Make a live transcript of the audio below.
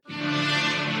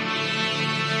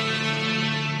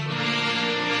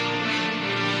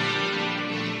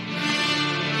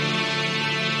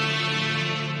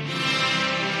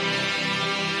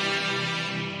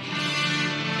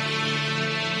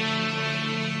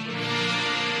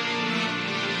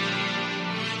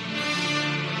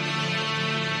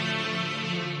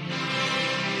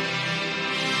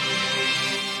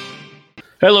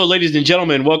Hello, ladies and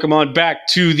gentlemen. Welcome on back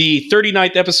to the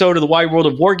 39th episode of the Wide World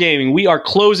of Wargaming. We are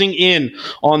closing in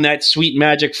on that sweet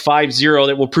magic 5-0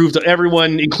 that will prove to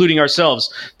everyone, including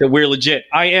ourselves, that we're legit.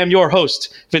 I am your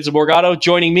host, Vincent Morgado.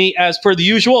 Joining me, as per the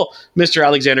usual, Mr.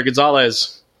 Alexander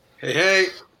Gonzalez. Hey.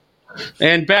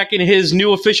 And back in his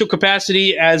new official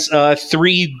capacity as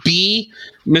 3B,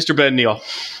 Mr. Ben Neal.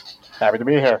 Happy to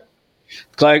be here.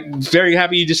 Very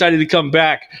happy you decided to come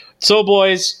back. So,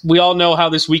 boys, we all know how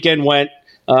this weekend went.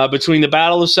 Between the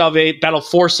Battle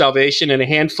for Salvation and a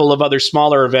handful of other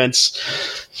smaller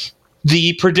events,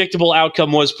 the predictable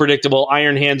outcome was predictable.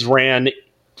 Iron Hands ran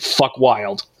fuck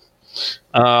wild.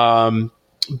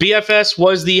 BFS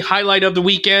was the highlight of the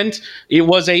weekend. It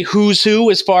was a who's who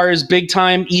as far as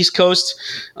big-time East Coast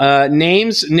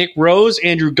names. Nick Rose,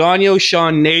 Andrew Gagno,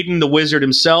 Sean Naden, the wizard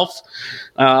himself,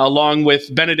 along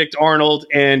with Benedict Arnold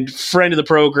and friend of the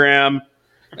program,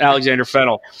 Alexander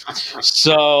Fennell.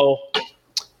 So...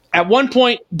 At one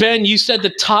point, Ben, you said the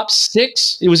top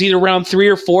six, it was either round 3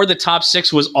 or 4, the top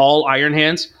 6 was all Iron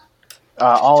Hands?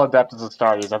 All Adeptus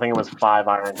Astartes. I think it was 5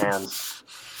 Iron Hands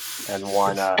and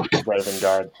 1 Raven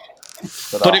Guard.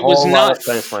 But it was not...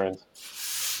 Space Marines.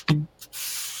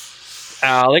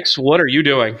 Alex, what are you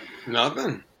doing?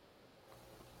 Nothing.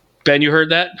 Ben, you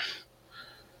heard that?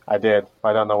 I did.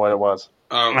 I don't know what it was.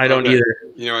 Oh, I don't either.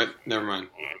 You know what? Never mind.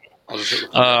 I'll just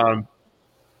hit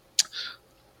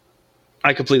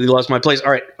I completely lost my place.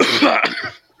 All right.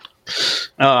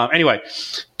 Anyway,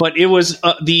 but it was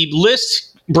the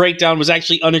list breakdown was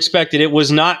actually unexpected. It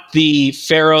was not the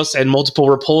Pharos and multiple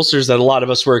repulsors that a lot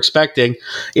of us were expecting.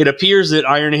 It appears that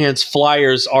Iron Hands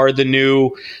Flyers are the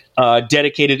new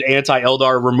dedicated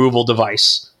anti-Eldar removal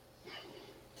device.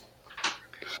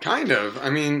 Kind of.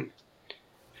 I mean,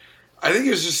 I think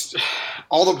it's just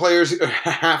all the players,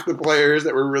 half the players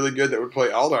that were really good that would play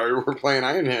Eldar were playing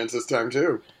Iron Hands this time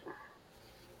too.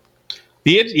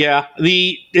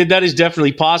 That is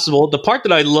definitely possible. The part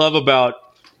that I love about,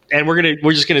 and we're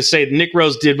just gonna say Nick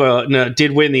Rose did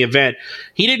win the event.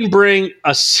 He didn't bring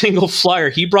a single flyer.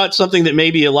 He brought something that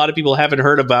maybe a lot of people haven't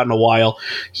heard about in a while.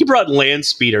 He brought land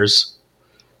speeders.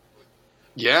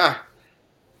 Yeah.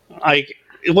 Like,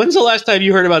 when's the last time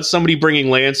you heard about somebody bringing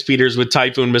land speeders with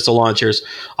Typhoon missile launchers?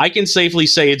 I can safely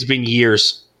say it's been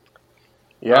years.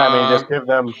 Yeah, I mean, just give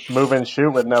them move and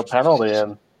shoot with no penalty,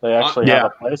 and they actually have a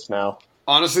place now.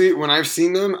 Honestly, when I've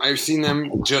seen them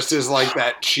just as like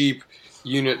that cheap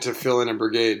unit to fill in a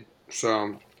brigade.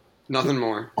 So, nothing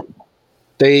more.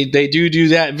 They do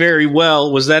that very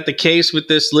well. Was that the case with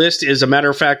this list? As a matter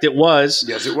of fact, it was.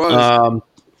 Yes, it was.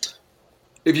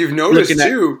 If you've noticed,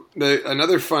 too,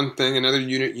 another fun thing, another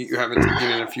unit you haven't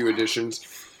seen in a few editions,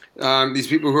 these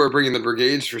people who are bringing the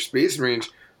brigades for Space Marines,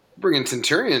 bringing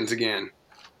Centurions again.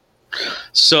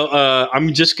 So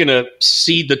I'm just going to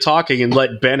cede the talking and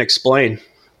let Ben explain.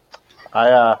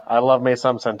 I love me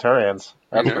some Centurions,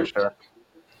 that's for sure.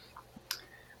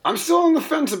 I'm still on the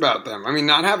fence about them. I mean,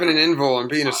 not having an invul and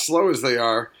being as slow as they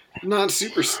are, I'm not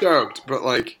super stoked, but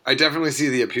like I definitely see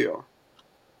the appeal.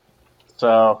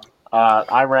 So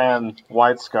I ran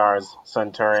White Scars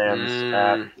Centurions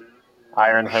at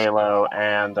Iron Halo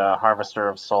and Harvester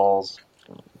of Souls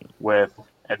with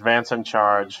Advance and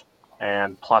Charge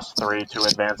and +3 to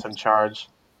advance and charge,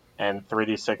 and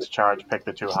 3d6 charge, pick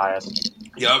the 2 highest.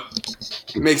 Yep.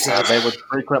 Makes sense. They would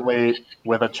frequently,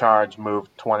 with a charge, move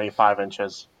 25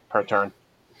 inches per turn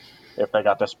if they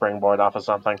got the springboard off of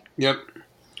something. Yep.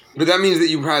 But that means that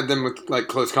you had them with like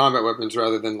close combat weapons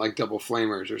rather than like double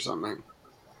flamers or something.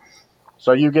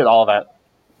 So you get all that.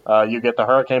 You get the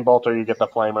Hurricane Bolter, you get the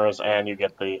flamers, and you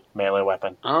get the melee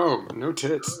weapon. Oh, no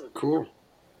tits. Cool.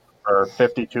 For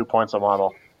 52 points a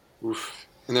model. Oof.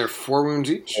 And they're 4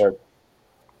 wounds each?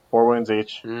 4 wounds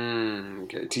each.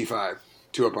 Okay, T5.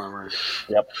 2 up armor.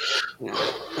 Yep.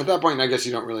 Yeah. At that point, I guess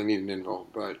you don't really need an invul,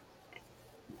 but...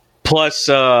 Plus,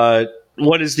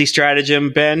 what is the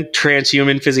stratagem, Ben?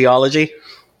 Transhuman physiology?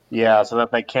 Yeah, so that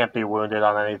they can't be wounded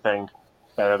on anything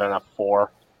better than a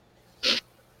 4. Which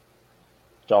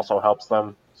also helps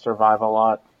them survive a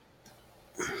lot.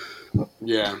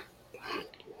 Yeah.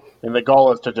 And the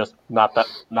goal is to just not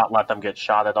let them get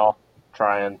shot at all.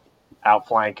 Try and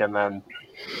outflank and then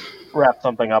wrap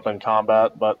something up in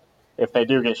combat. But if they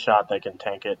do get shot, they can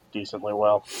tank it decently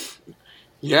well.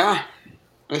 Yeah,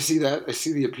 I see that. I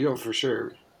see the appeal for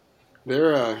sure.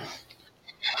 They're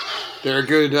a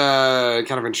good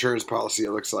kind of insurance policy.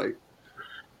 It looks like.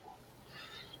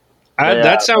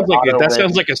 That sounds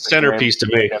like a centerpiece to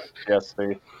me.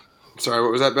 GSC. Sorry,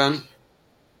 what was that, Ben?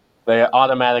 They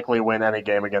automatically win any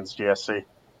game against GSC.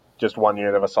 Just 1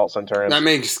 unit of Assault Centurions. That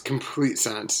makes complete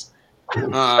sense. You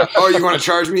want to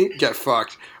charge me? Get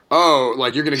fucked. Oh,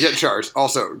 like you're gonna get charged.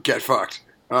 Also, get fucked.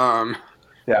 Yeah,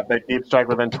 they deep strike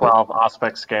within 12.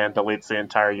 Aspect scan deletes the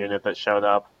entire unit that showed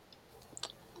up.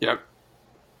 Yep.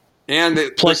 And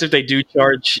Plus, if they do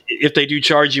charge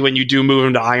you and you do move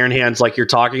them to Iron Hands, like you're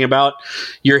talking about,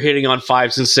 you're hitting on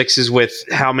 5s and 6s with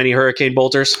how many Hurricane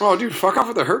Bolters? Oh, dude, fuck off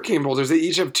with the Hurricane Bolters. They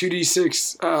each have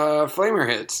 2d6 flamer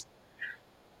hits.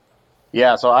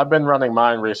 Yeah, so I've been running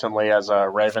mine recently as a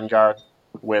Raven Guard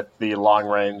with the long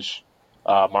range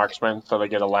marksman, so they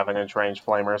get 11-inch range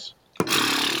flamers.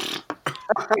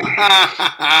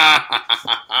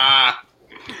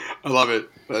 I love it.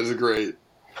 That is great.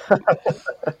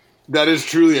 That is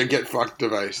truly a get fucked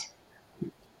device.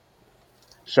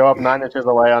 Show up 9 inches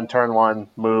away on turn 1,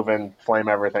 move and flame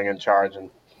everything and charge and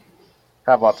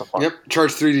have lots of fun. Yep,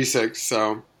 charge 3d6,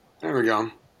 so there we go.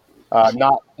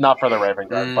 Not for the Raven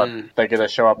Guard, but they get to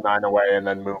show up 9 away and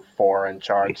then move 4 and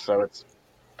charge, so it's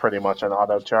pretty much an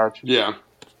auto charge. Yeah.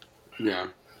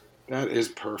 That is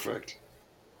perfect.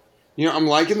 I'm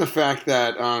liking the fact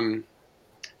that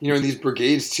these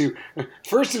brigades too.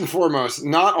 First and foremost,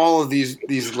 not all of these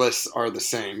lists are the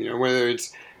same. Whether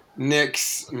it's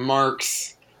Nick's,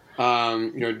 Mark's,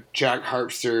 Jack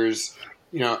Harpster's,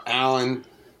 Alan,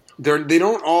 they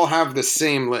don't all have the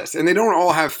same list, and they don't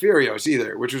all have Furios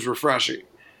either, which was refreshing.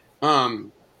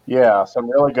 Yeah, some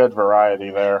really good variety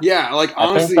there. Yeah, like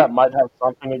honestly, I think that might have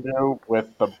something to do with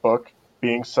the book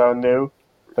being so new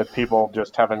that people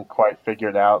just haven't quite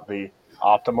figured out the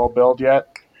optimal build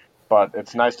yet. But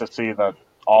it's nice to see that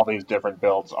all these different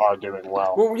builds are doing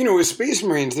well. Well, with Space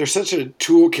Marines, they're such a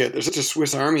toolkit. They're such a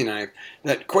Swiss Army knife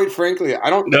that, quite frankly, I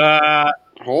don't...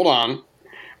 Hold on.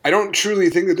 I don't truly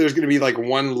think that there's going to be like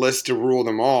one list to rule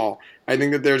them all. I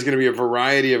think that there's going to be a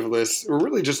variety of lists, or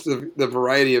really just the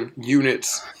variety of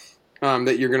units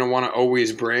that you're going to want to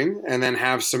always bring, and then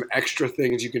have some extra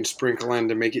things you can sprinkle in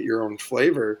to make it your own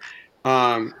flavor.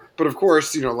 But of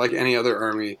course, like any other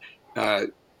army...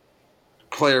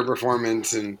 player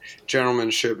performance and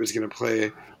gentlemanship is going to play.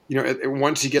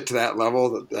 Once you get to that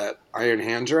level that Iron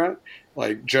Hands are at,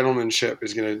 like gentlemanship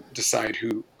is going to decide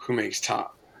who makes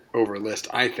top over list.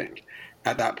 I think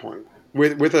at that point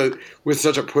with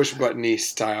such a push buttony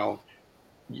style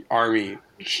army,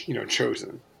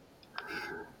 chosen.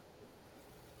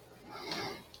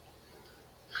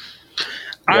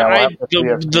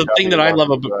 The thing that I love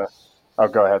about.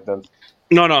 Go ahead then.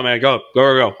 No, man, go.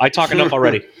 I talk enough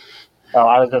already. Oh,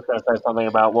 I was just going to say something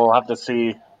about we'll have to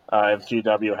see if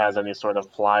GW has any sort of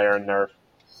flyer nerf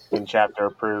in chapter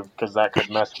approved, because that could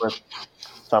mess with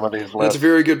some of these lists. That's a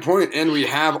very good point. And we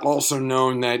have also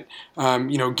known that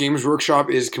Games Workshop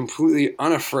is completely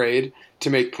unafraid to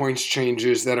make points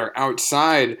changes that are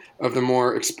outside of the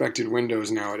more expected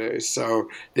windows nowadays. So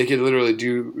they could literally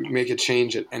make a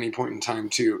change at any point in time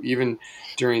too, even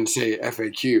during, say,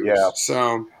 FAQs. Yeah.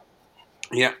 So,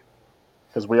 yeah.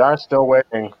 Because we are still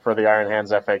waiting for the Iron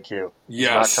Hands FAQ.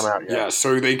 Yes. It's not come out yet. Yes.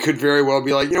 So they could very well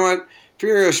be like, you know what?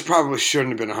 Furio probably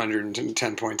shouldn't have been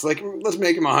 110 points. Like, let's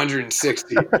make him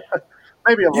 160.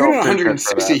 Maybe a little. Even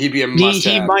 160, he'd be a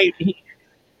must-have.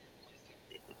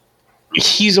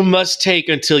 He's a must-take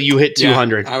until you hit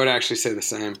 200. Yeah, I would actually say the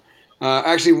same.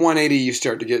 Actually, 180, you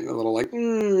start to get a little like,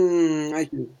 I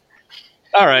can.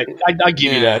 All right, I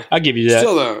give you that. I give you that.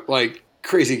 Still, though, like,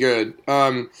 crazy good.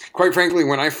 Quite frankly,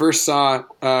 when I first saw,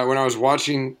 when I was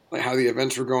watching like how the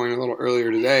events were going a little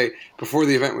earlier today, before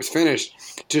the event was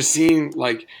finished, just seeing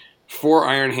like 4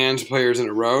 Iron Hands players in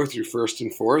a row through first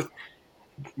and fourth,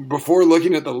 before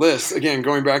looking at the list, again,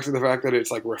 going back to the fact that it's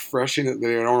like refreshing that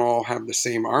they don't all have the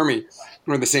same army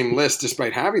or the same list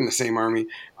despite having the same army,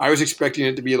 I was expecting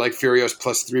it to be like Furios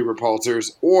plus 3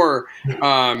 repulsors, or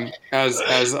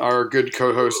as our good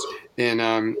co-host in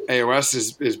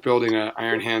AOS is building an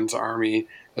Iron Hands army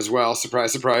as well.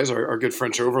 Surprise, surprise! Our good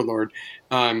French overlord.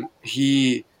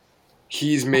 He's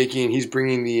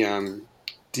bringing the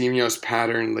Demios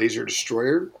pattern laser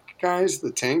destroyer guys,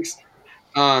 the tanks.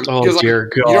 Dear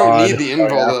God! You don't need the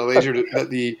invul that the laser that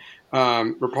the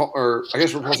or I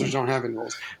guess repulsors don't have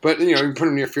invuls, but you put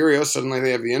them near Furios, suddenly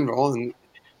they have the invul, and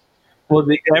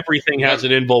everything has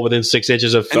an invul within 6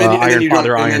 inches of Iron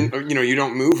Father Iron. And then, you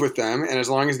don't move with them, and as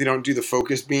long as they don't do the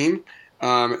focus beam,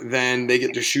 then they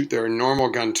get to shoot their normal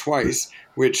gun twice,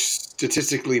 which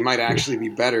statistically might actually be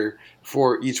better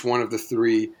for each one of the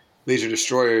 3 laser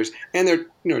destroyers, and they're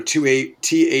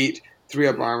T8,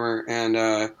 3-up armor,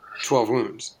 and 12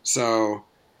 wounds. So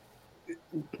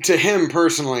to him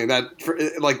personally, they're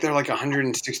like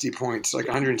 160 points, like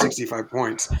 165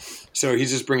 points. So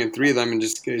he's just bringing 3 of them, and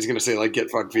he's going to say like get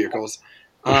fucked vehicles.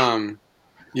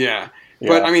 Yeah.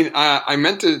 But I mean, I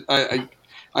meant to.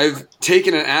 I've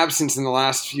taken an absence in the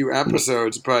last few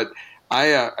episodes, but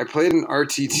I played an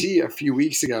RTT a few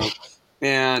weeks ago,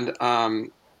 and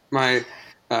my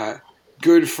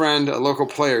good friend, a local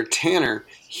player, Tanner,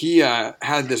 he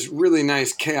had this really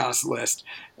nice chaos list.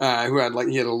 He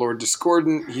had a Lord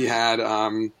Discordant, he had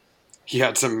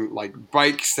some like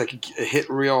bikes that could hit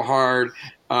real hard.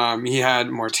 He had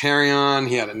Mortarion,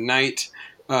 he had a Knight,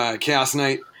 Chaos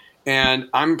Knight. And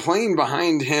I'm playing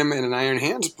behind him and an Iron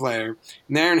Hands player.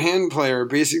 And the Iron Hand player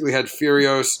basically had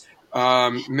Furios,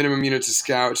 minimum units of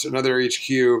scouts, another HQ,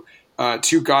 2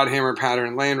 Godhammer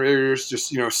pattern land raiders,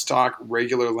 just stock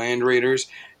regular land raiders,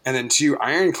 and then 2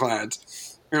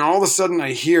 ironclads. And all of a sudden,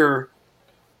 I hear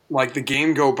like the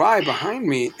game go by behind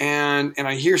me, and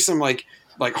I hear some like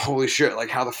holy shit, like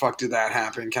how the fuck did that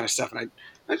happen, kind of stuff. And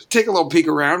I take a little peek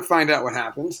around, find out what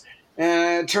happens.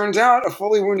 And it turns out a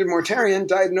fully wounded Mortarion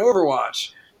died in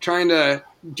Overwatch, trying to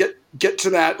get to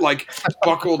that like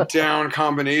buckled down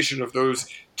combination of those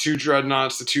 2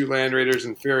 dreadnoughts, the 2 land raiders,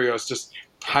 and Furios just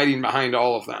hiding behind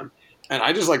all of them. And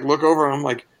I just like look over and I'm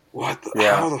like, what?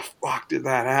 How the fuck did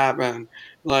that happen?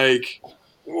 Like,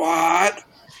 what?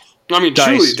 I mean, dice.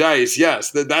 Truly dice.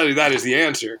 Yes, that is the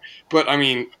answer. But I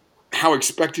mean, how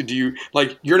expected do you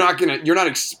like? You're not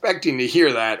expecting to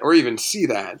hear that or even see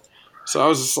that. So I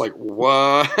was just like,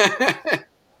 what?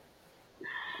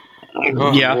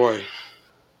 Oh, yeah. Boy.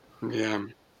 Yeah.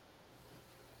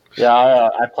 Yeah,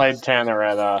 I played Tanner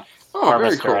at Harvester,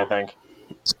 very cool. I think.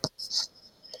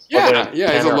 Yeah,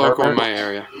 he's a local in my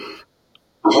area.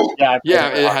 Yeah,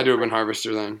 it had to have been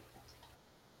Harvester then.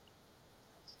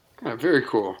 Yeah, very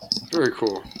cool. Very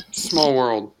cool. Small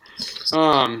world.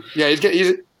 He's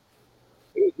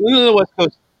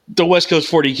the West Coast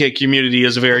 40K community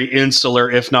is a very insular,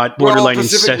 if not borderline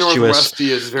incestuous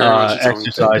is very much its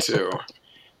exercise own thing too.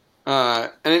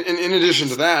 And in addition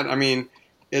to that, I mean,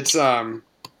 it's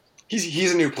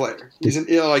he's a new player.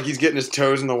 He's getting his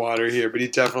toes in the water here, but he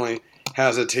definitely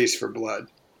has a taste for blood.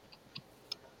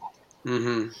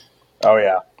 Mm-hmm. Oh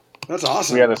yeah, that's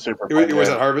awesome. We had a super. Was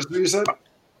that Harvester? You said.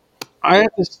 I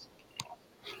have this.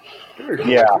 Very cool.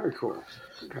 Yeah. Very cool.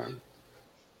 Okay.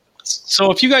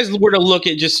 So if you guys were to look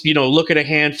at a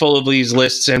handful of these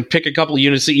lists and pick a couple of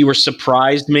units that you were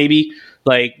surprised maybe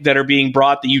like that are being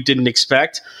brought that you didn't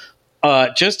expect,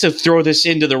 just to throw this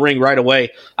into the ring right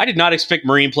away, I did not expect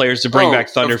Marine players to bring back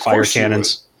Thunderfire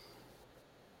cannons.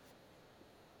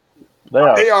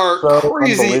 They are so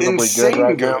crazy,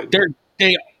 insane good.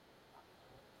 They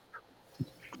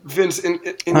Vince, in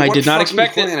I what did not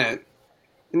expect planet? It.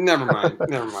 Never mind.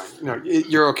 No,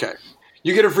 you're okay.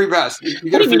 You get a free pass.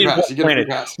 You get a free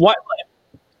pass. What?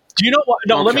 Do you know what?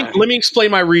 No, okay. let me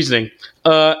explain my reasoning.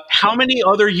 How many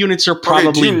other units are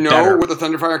probably do you know better? What the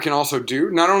Thunderfire can also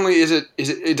do? Not only is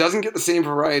it doesn't get the same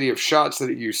variety of shots that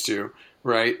it used to,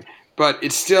 right? But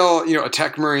it's still a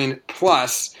Tech Marine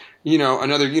plus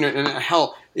another unit. And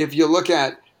hell, if you look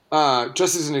at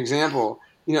just as an example,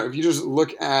 if you just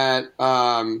look at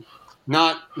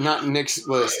not Nick's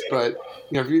list, but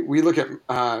if we look at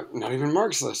not even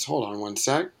Mark's list. Hold on one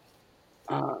sec.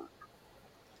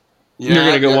 You're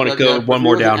going to go one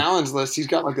more down. Alan's list, he's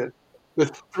got like the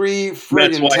 3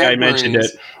 friggin' That's why I mentioned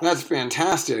it. That's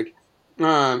fantastic.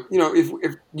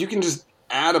 If you can just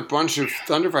add a bunch of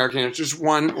Thunderfire cannons, just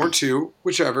 1 or 2,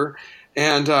 whichever,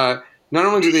 and not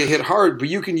only do they hit hard, but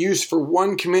you can use for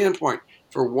one command point.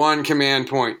 For one command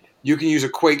point, you can use a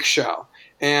Quake Shell,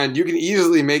 and you can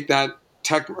easily make that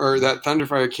that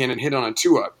Thunderfire cannon hit on a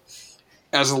 2-up,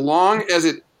 as long as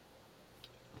it.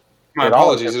 My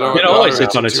apologies. It always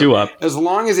hits on a 2-up. As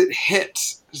long as it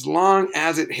hits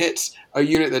a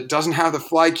unit that doesn't have the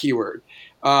fly keyword,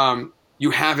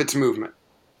 you have its movement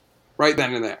right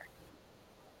then and there.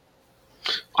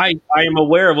 I am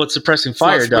aware of what suppressing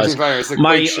fire does. Fire. It's like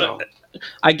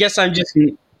I guess I'm just.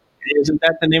 Isn't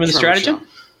that the name of the stratagem?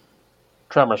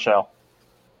 Tremor Shell.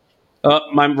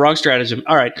 My wrong stratagem.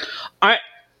 All right.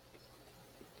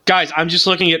 Guys, I'm just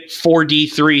looking at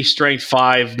 4d3, strength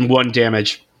 5, 1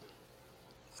 damage.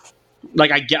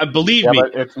 Like, believe me.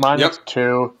 But it's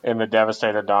 -2 in the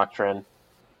Devastator Doctrine.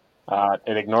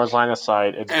 It ignores line of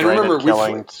sight. It's great at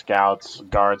killing scouts,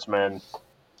 guardsmen.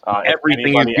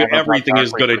 Everything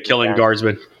is good at killing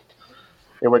guardsmen.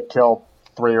 It would kill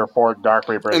 3 or 4 Dark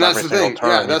Reapers and that's every the thing. single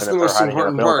turn. Yeah, that's the most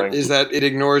important part is that it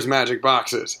ignores magic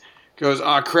boxes. Goes,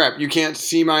 crap, I can't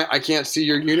see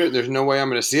your unit. There's no way I'm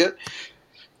going to see it.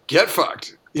 Get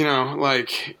fucked. Being AP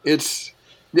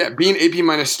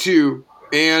 -2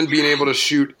 and being able to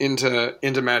shoot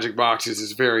into magic boxes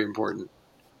is very important.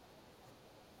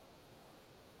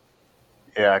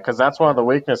 Yeah, because that's one of the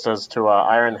weaknesses to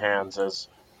Iron Hands is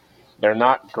they're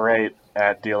not great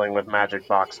at dealing with magic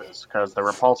boxes because the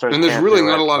repulsors And there's can't really do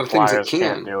not it, a lot the of things that flyers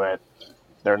can't do it.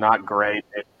 They're not great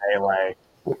at melee.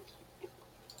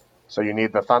 So you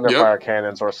need the Thunderfire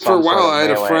cannons or some For a while, sort of I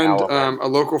had a friend, element. a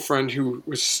local friend, who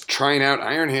was trying out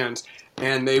Iron Hands,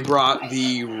 and they brought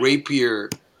the rapier.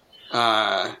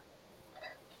 No,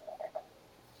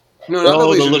 not the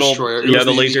laser destroyer. It was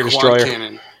the laser quad destroyer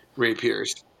cannon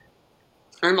rapiers.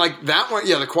 And like that one,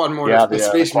 the quad mortar, Yeah, the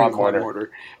Space Marine quad quad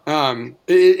mortar.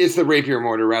 It's the rapier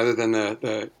mortar rather than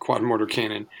the quad mortar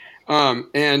cannon.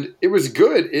 And it was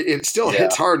good. It still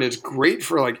hits hard. It's great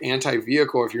for like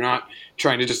anti-vehicle if you're not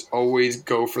trying to just always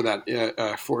go for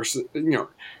that force.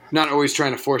 Not always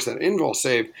trying to force that invul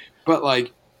save, but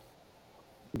like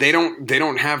they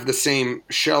don't have the same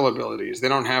shell abilities. They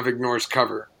don't have ignores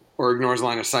cover or ignores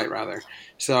line of sight rather.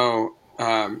 So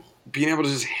being able to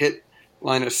just hit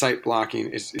line of sight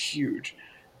blocking is huge.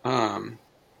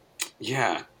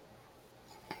 Yeah.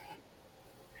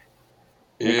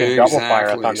 You can double fire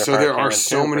a Thunderfire so there are cannon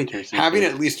so too many. for 2 CP. Having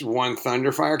at least one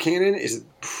Thunderfire cannon is a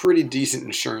pretty decent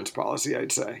insurance policy,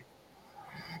 I'd say.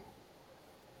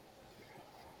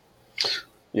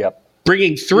 Yep.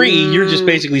 Bringing 3, you're just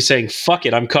basically saying, fuck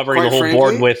it, I'm covering the whole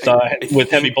board with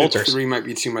heavy bolters. 3 might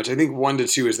be too much. I think 1 to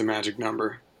 2 is the magic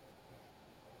number.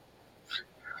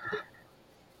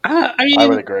 I I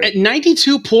would agree. At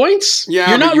 92 points, Yeah,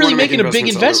 you're not you really wanna make making a big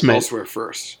investment. Elsewhere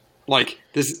first. Like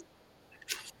this.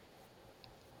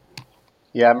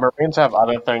 Yeah, Marines have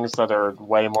other things that are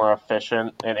way more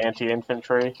efficient in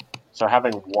anti-infantry. So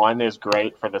having 1 is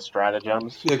great for the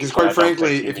stratagems. Yeah, because quite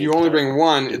frankly, if you only bring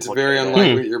 1, it's very it.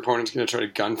 unlikely that your opponent's going to try to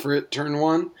gun for it turn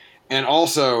 1. And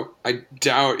also, I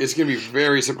doubt it's going to be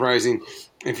very surprising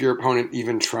if your opponent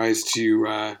even tries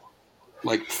to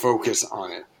focus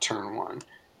on it turn 1.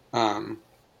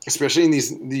 Especially in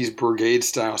these brigade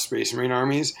style Space Marine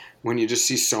armies, when you just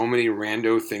see so many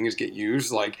rando things get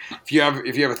used. Like if you have a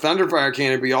Thunderfire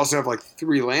cannon, but you also have like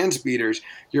 3 land speeders,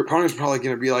 your opponent's probably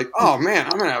going to be like, "Oh man,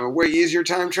 I'm going to have a way easier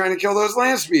time trying to kill those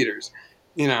land speeders."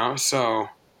 So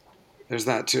there's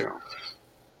that too.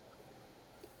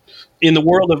 In the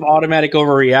world of automatic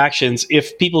overreactions,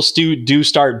 if people do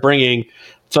start bringing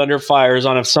Thunderfires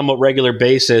on a somewhat regular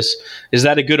basis, is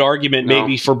that a good argument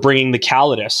maybe for bringing the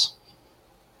Calidus?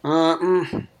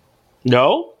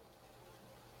 No?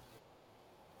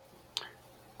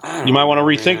 You might want to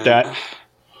rethink that.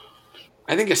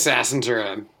 I think assassins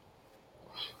are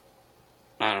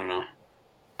I don't know.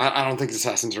 I don't think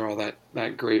assassins are all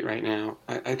that great right now.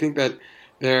 I think that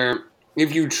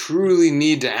if you truly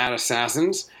need to add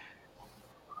assassins,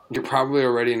 you're probably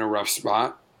already in a rough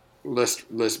spot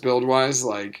list build wise.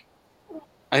 Like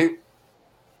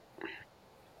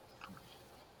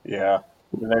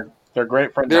they're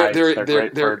great for knights. They're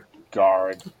great for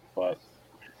guard, but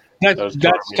that's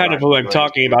kind of who I'm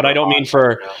talking about. I don't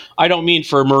mean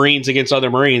for Marines against other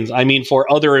Marines. I mean for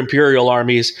other Imperial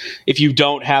armies. If you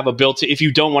don't if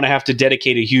you don't want to have to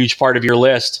dedicate a huge part of your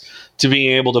list to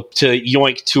being able to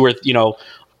yoink 2 or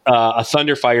a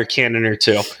Thunderfire cannon or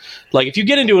 2. Like if you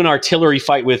get into an artillery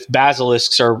fight with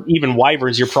basilisks or even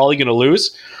wyverns, you're probably going to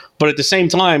lose. But at the same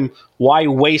time, why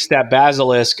waste that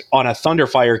basilisk on a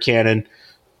Thunderfire cannon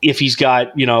if he's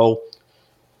got,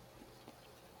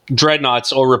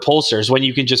 dreadnoughts or repulsors when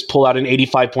you can just pull out an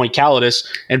 85-point Calidus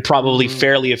and probably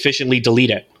fairly efficiently delete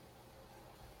it?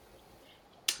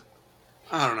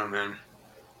 I don't know, man.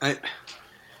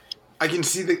 I can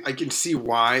see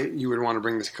why you would want to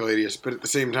bring this Caladius, but at the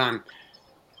same time,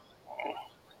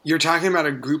 you're talking about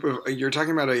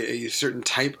a certain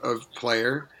type of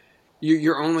player.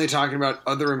 You're only talking about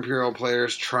other Imperial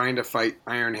players trying to fight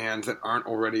Iron Hands that aren't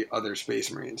already other Space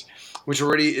Marines, which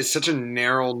already is such a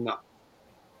narrow.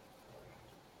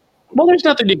 Well, there's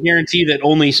nothing to guarantee that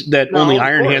only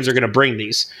Iron Hands are going to bring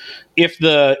these. If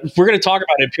we're going to talk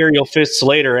about Imperial Fists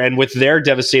later, and with their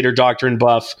Devastator Doctrine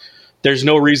buff, there's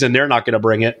no reason they're not going to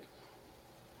bring it.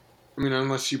 I mean,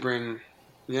 unless you bring,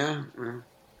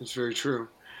 it's very true.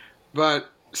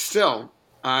 But still,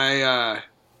 I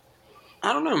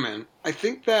don't know, man. I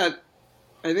think that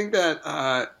in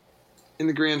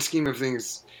the grand scheme of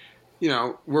things,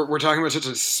 we're talking about such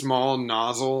a small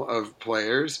nozzle of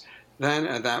players. Then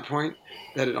at that point,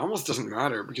 that it almost doesn't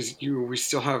matter because we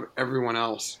still have everyone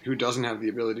else who doesn't have the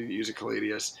ability to use a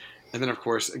Caladius. And then, of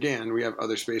course, again, we have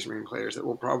other Space Marine players that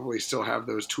will probably still have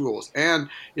those tools. And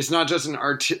it's not just an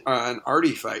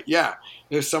arty fight. Yeah,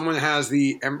 if someone has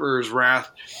the Emperor's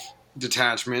Wrath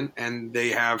detachment and they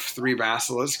have 3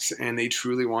 basilisks and they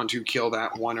truly want to kill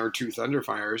that 1 or 2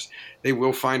 Thunderfires, they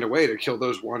will find a way to kill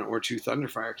those 1 or 2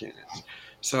 Thunderfire cannons.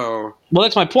 So, well,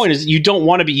 that's my point. Is you don't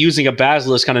want to be using a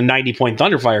basilisk on a 90-point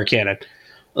Thunderfire cannon.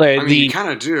 You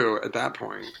kind of do at that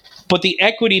point. But the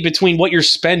equity between what you're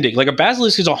spending, like a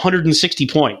Basilisk is 160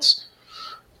 points.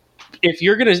 If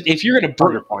you're gonna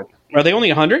 100 points. Are they only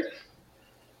 100?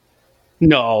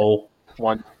 No.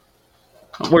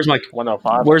 Where's my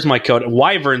 105? Where's my code?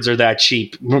 Wyverns are that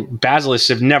cheap. Basilisks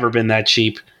have never been that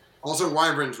cheap. Also,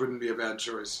 Wyverns wouldn't be a bad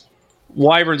choice.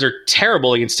 Wyverns are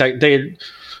terrible against tech.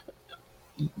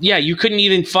 You couldn't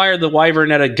even fire the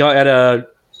Wyvern at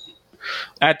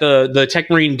the Tech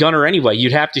Marine gunner anyway.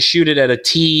 You'd have to shoot it at a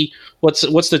T.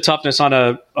 What's the toughness on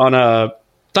a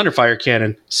Thunderfire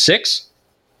cannon? 6?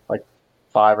 Like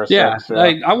 5 or 6. Yeah.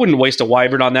 I wouldn't waste a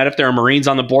Wyvern on that if there are Marines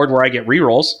on the board where I get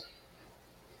rerolls.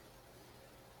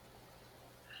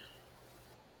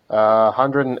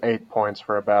 108 points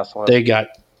for a Basilisk. They got.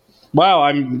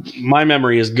 Wow, my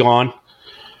memory is gone.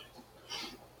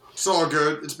 It's all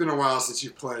good. It's been a while since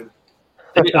you've played.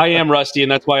 I am rusty, and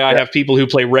that's why I have people who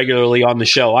play regularly on the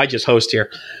show. I just host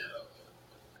here.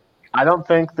 I don't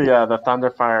think the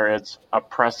Thunderfire is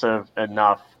oppressive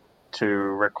enough to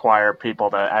require people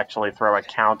to actually throw a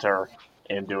counter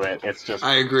into it. It's just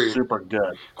I agree. Super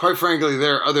good. Quite frankly,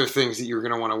 there are other things that you're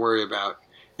going to want to worry about.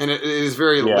 And it is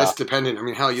very list dependent. I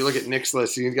mean, hell, you look at Nick's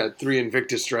list, he's got 3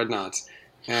 Invictus Dreadnoughts.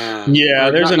 And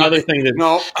there's another thing that...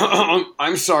 No,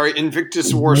 I'm sorry,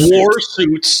 Invictus War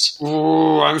Suits.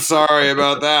 Ooh, I'm sorry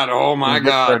about that. Oh, my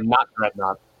God. They're not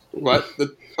Dreadnought. What?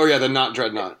 The not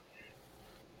Dreadnought.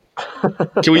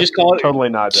 Can we just call it... Totally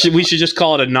not. We should just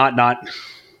call it a not.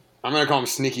 I'm going to call him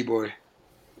Sneaky Boy.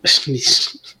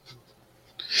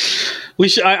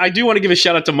 I do want to give a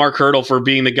shout out to Mark Hurdle for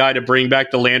being the guy to bring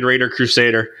back the Land Raider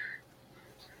Crusader.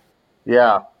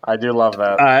 Yeah, I do love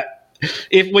that.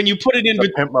 When you put it in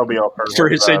Pimpmobile for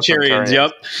his Centurions,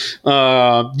 yep.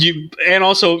 And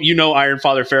also Iron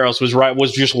Father Pharos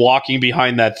was just walking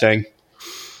behind that thing.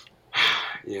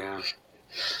 Yeah.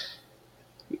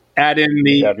 Add in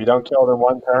the if you don't kill it in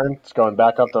one turn, it's going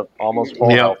back up to almost full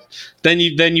health. Then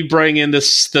you bring in the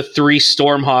 3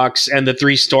 Stormhawks and the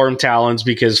 3 Storm Talons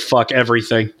because fuck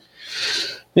everything.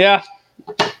 Yeah,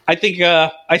 I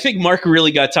think Mark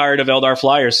really got tired of Eldar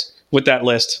Flyers with that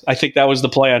list. I think that was the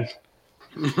plan.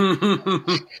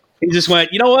 He just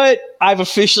went, you know what? I've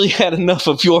officially had enough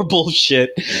of your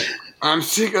bullshit. I'm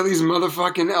sick of these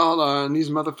motherfucking Eldar and these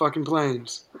motherfucking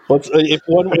planes. If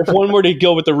one were to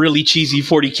go with the really cheesy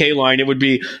 40K line, it would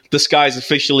be the skies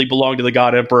officially belong to the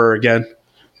God Emperor again.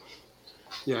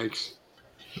 Yikes.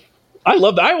 I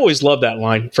always love that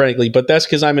line, frankly, but that's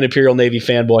because I'm an Imperial Navy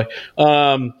fanboy.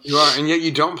 You are, and yet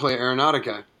you don't play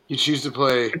Aeronautica. You choose to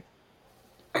play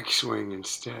X-Wing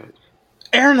instead.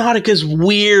 Aeronautica's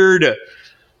weird.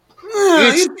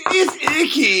 It's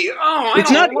icky. Oh, I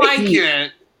don't like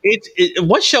it.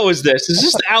 What show is this? Is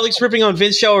this the Alex ripping on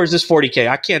Vince show or is this 40K?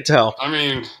 I can't tell. I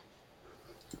mean,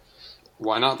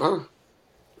 why not both?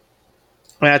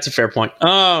 That's a fair point.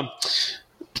 I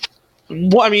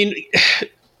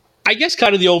guess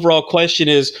kind of the overall question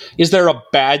is there a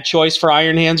bad choice for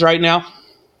Iron Hands right now?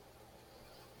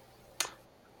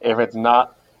 If it's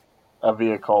not a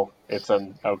vehicle, it's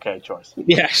an okay choice.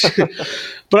 Yes.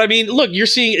 But look, you're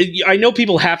seeing, I know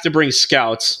people have to bring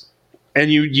scouts. And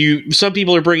some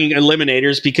people are bringing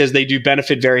eliminators because they do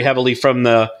benefit very heavily from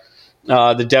the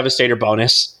Devastator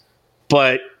bonus.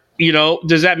 But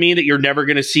does that mean that you're never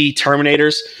going to see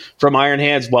Terminators from Iron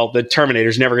Hands? Well, the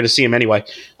Terminator's never going to see them anyway.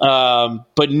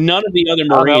 But none of the other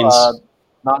Marines.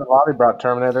 Not a lot brought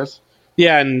Terminators.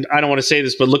 Yeah, and I don't want to say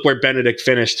this, but look where Benedict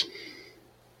finished.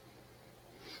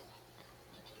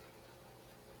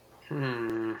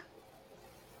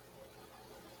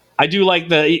 I do like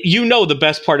the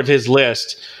best part of his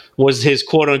list was his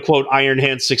quote-unquote Iron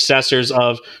Hand successors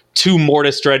of 2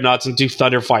 Mortis Dreadnoughts and 2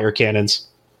 Thunderfire cannons.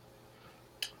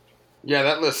 Yeah,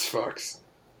 that list fucks.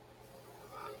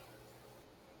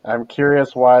 I'm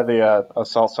curious why the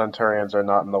Assault Centurions are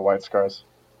not in the White Scars.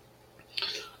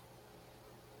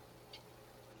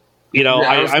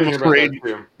 I'm afraid...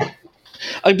 they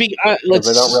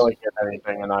don't really get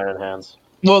anything in Iron Hands.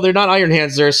 Well, they're not Iron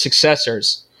Hands, they're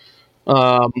successors.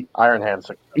 Iron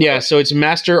Hands. Yeah, so it's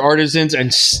Master Artisans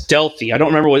and Stealthy. I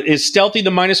don't remember is Stealthy the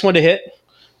 -1 to hit?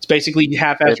 It's basically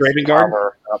half-ass Raven Guard.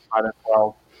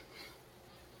 -12.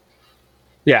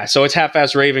 Yeah, so it's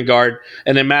half-ass Raven Guard,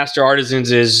 and then Master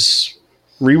Artisans is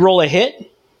reroll a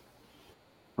hit.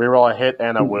 Reroll a hit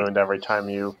and a wound every time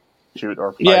you shoot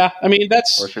or fight. Yeah,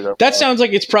 that sounds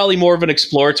like it's probably more of an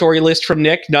exploratory list from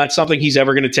Nick, not something he's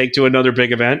ever going to take to another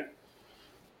big event.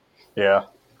 Yeah.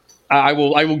 I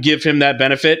will give him that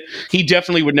benefit. He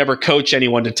definitely would never coach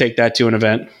anyone to take that to an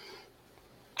event.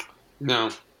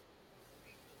 No.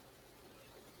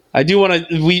 I do want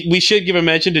to. We should give a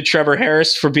mention to Trevor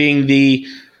Harris for being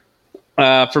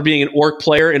an orc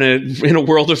player in a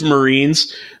world of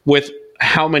Marines with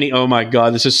how many? Oh my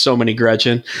God, this is so many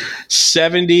Gretchen.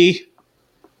 70,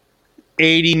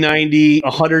 80, 90,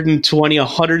 120,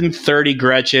 130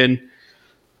 Gretchen.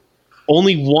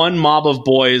 Only one mob of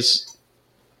boys.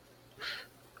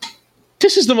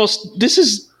 This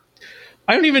is.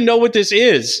 I don't even know what this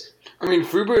is. I mean,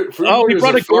 Freebooters he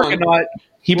brought a fun. Gorkanaut.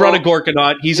 He brought a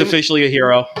Gorkanaut. He's officially a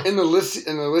hero. In the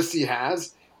list he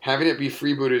has, having it be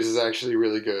Freebooters is actually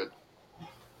really good.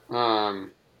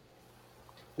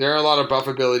 There are a lot of buff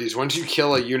abilities. Once you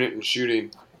kill a unit in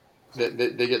shooting,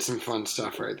 they get some fun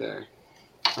stuff right there.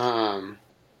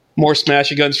 More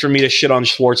smashy guns for me to shit on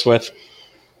Schwartz with.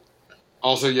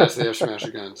 Also, yes, they have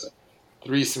smasher guns.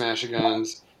 3 smasher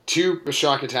guns. 2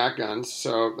 shock attack guns,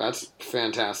 so that's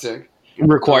fantastic.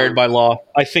 Required by law.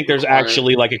 I think there's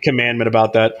actually like a commandment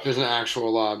about that. There's an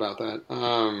actual law about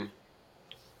that.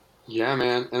 Yeah,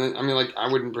 man. And then, I mean, like,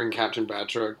 I wouldn't bring Captain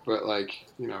Batroc, but like,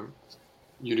 you know,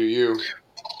 you do you.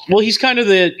 Well, he's kind of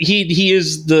he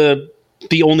is the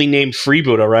only named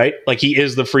freebooter, right? Like he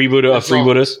is the freebooter of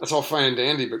freebooters. That's all fine and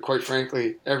dandy, but quite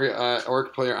frankly, every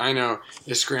orc player I know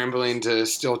is scrambling to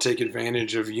still take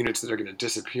advantage of units that are going to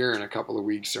disappear in a couple of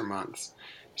weeks or months.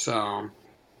 So,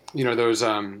 you know, those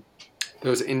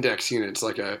index units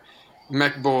like a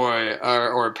mech boy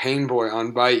or a pain boy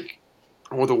on bike,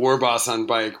 or the war boss on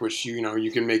bike, which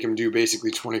you can make him do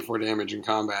basically 24 damage in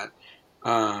combat.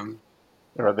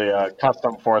 Or the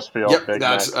custom force field. Yep, Big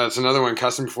that's Mech. Another one.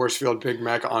 Custom force field Big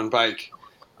Mech on bike.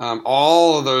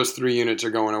 All of those 3 units are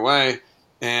going away,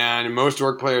 and most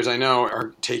orc players I know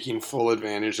are taking full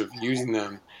advantage of using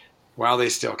them while they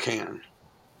still can.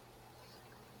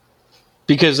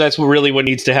 Because that's really what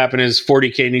needs to happen is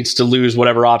 40K needs to lose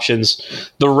whatever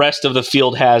options the rest of the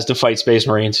field has to fight Space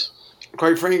Marines.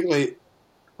 Quite frankly,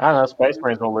 I don't know. Space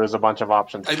Marines will lose a bunch of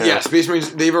options too. Yeah, Space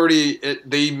Marines. They've already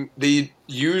they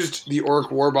used the Orc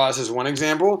War Boss as one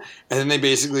example, and then they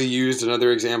basically used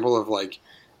another example of like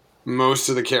most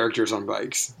of the characters on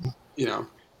bikes.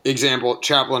 Example: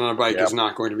 Chaplain on a bike is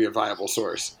not going to be a viable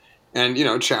source, and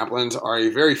Chaplains are a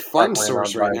very fun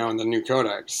source right now in the new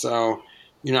Codex. So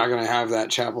you're not going to have that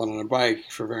Chaplain on a bike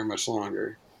for very much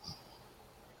longer.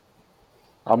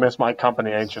 I'll miss my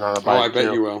company ancient on a bike. Oh, I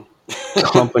bet you will.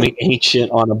 Company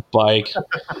ancient on a bike.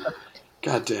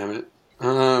 God damn it.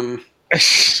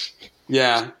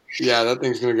 Yeah, that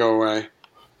thing's gonna go away.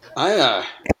 I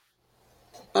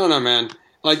don't know, man.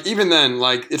 Like even then,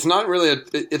 like it's not really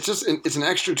it's an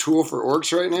extra tool for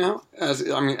orcs right now. As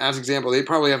example, they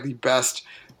probably have the best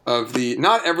of the.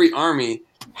 Not every army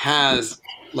has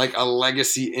like a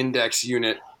legacy index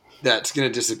unit that's gonna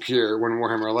disappear when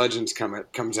Warhammer Legends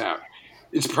comes out.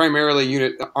 It's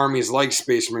primarily armies like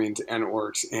Space Marines and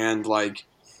Orcs and like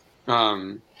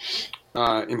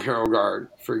Imperial Guard,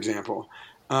 for example.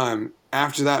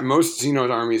 After that, most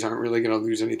Xenos armies aren't really going to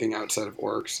lose anything outside of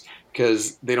Orcs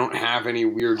because they don't have any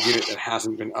weird unit that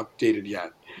hasn't been updated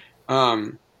yet.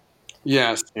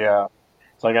 Yes. Yeah.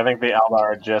 It's like I think the Eldar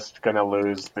are just going to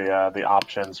lose the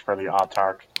options for the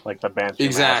Autarch, like the Banshee.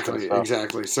 Exactly.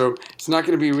 So it's not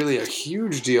going to be really a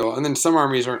huge deal. And then some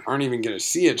armies aren't even going to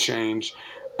see a change.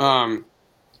 Hell,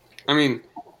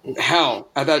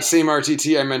 at that same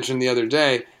RTT I mentioned the other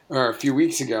day, or a few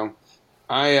weeks ago,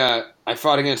 I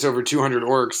fought against over 200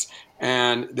 orcs,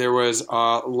 and there was a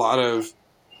lot of,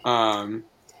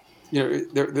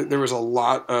 there was a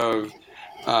lot of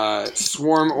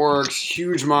swarm orcs,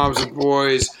 huge mobs of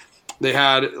boys. They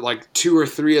had like 2 or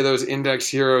 3 of those index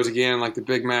heroes again, like the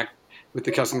Big Mac with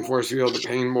the custom force field, the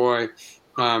Pain Boy,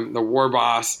 the War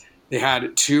Boss. They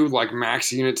had 2 like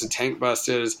max units of tank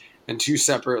busters and 2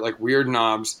 separate like weird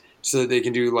knobs so that they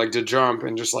can do like to jump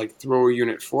and just like throw a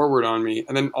unit forward on me,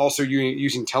 and then also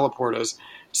using teleporters.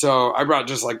 So I brought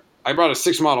a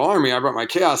 6 model army. I brought my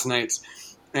Chaos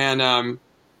Knights, and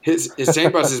his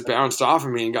tank busters bounced off of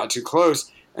me and got too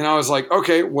close. And I was like,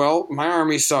 okay, well, my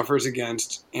army suffers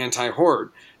against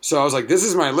anti-horde. So I was like, this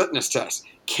is my litmus test.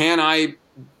 Can I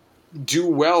do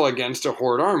well against a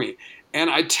horde army? And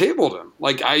I tabled him.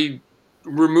 Like, I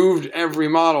removed every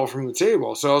model from the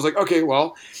table. So I was like, okay,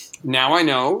 well, now I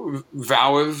know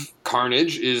Vow of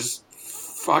Carnage is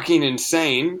fucking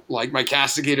insane. Like, my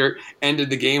Castigator ended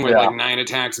the game with like 9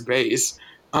 attacks base.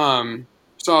 So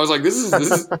I was like, this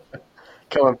is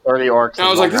killing 30 orcs. And I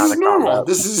was like, this is normal.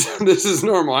 This is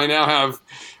normal. I now have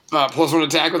 +1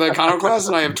 attack with Iconoclast,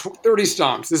 and I have 30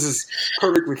 stomps. This is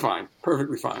perfectly fine.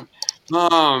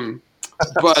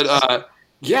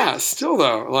 Yeah, still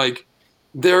though, like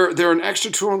they're an extra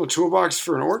tool in the toolbox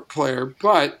for an orc player.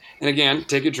 But, and again,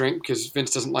 take a drink because Vince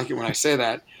doesn't like it when I say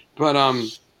that. But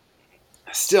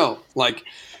still, like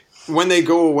when they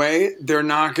go away, they're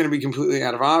not going to be completely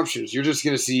out of options. You're just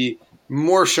going to see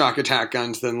more shock attack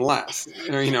guns than less.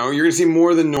 You know, you're going to see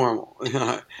more than normal.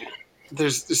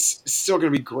 There's still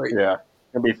going to be great. Yeah,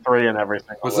 it'll be 3 in every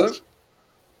single What's list. that?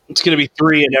 It's going to be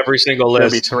 3 in every single There'll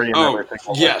be list. 3 in every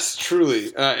single list. Yes,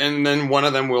 truly. And then one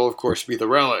of them will, of course, be the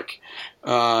relic.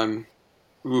 Yeah.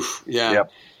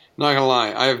 Yep. Not gonna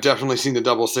lie, I have definitely seen the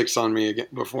 666 on me again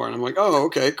before, and I'm like, oh,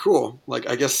 okay, cool. Like,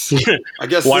 I guess.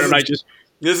 Why don't I just?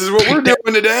 This is what we're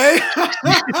doing today.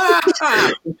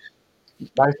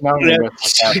 Nice knowing you, Mr.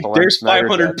 Castellan. There's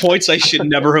 500 points I should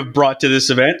never have brought to this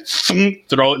event.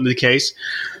 Throw it in the case.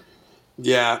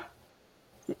 Yeah.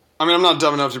 I mean, I'm not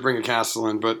dumb enough to bring a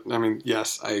Castellan, but I mean,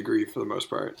 yes, I agree for the most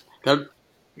part. I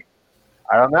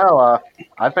don't know.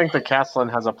 I think the Castellan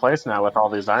has a place now with all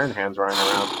these Iron Hands running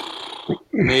around.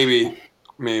 Maybe.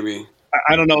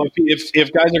 I don't know if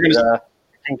guys are going to.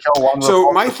 Can kill one.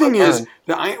 So my thing is,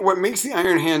 what makes the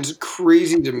Iron Hands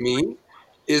crazy to me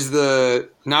is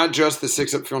not just the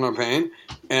 6-up Feel No Pain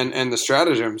and the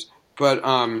stratagems, but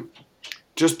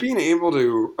just being able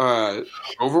to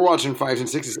Overwatch in 5s and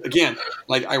 6s. Again,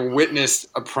 like I witnessed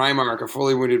a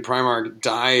fully wounded Primarch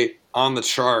die on the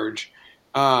charge,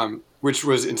 which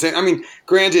was insane. I mean,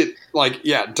 granted,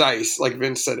 dice, like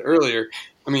Vince said earlier.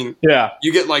 I mean, yeah,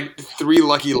 you get like 3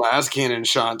 lucky las cannon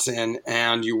shots in,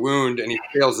 and you wound, and he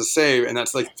fails to save, and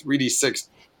that's like 3d6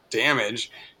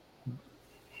 damage.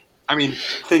 I mean,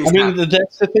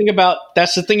 that's the thing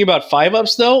about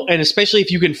 5-ups though, and especially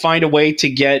if you can find a way to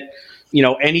get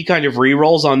any kind of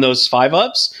rerolls on those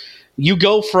 5-ups, you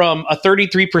go from a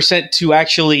 33% to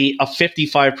actually a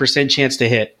 55% chance to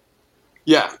hit.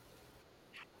 Yeah,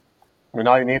 I mean,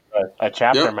 all you need is a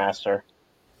chapter master.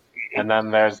 And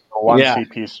then there's the 1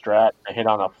 CP strat to hit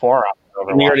on a 4-up.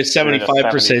 And you're at a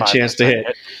 75% chance to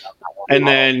hit. And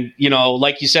then,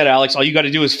 like you said, Alex, all you got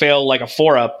to do is fail like a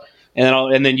 4-up,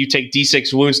 and then you take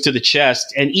D6 wounds to the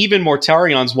chest. And even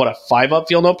Mortarion's, what, a 5-up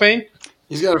Feel No Pain?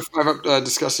 He's got a 5-up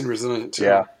Disgusting Resilient, too.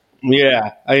 Yeah.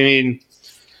 Yeah. I mean,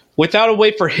 without a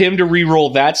way for him to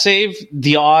reroll that save,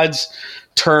 the odds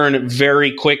turn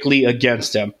very quickly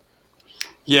against him.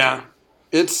 Yeah.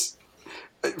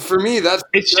 For me,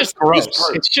 it's just gross.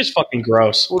 It's just fucking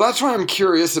gross. Well, that's what I'm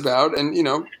curious about, and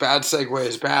bad segue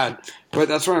is bad, but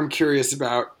that's what I'm curious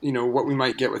about. What we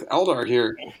might get with Eldar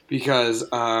here, because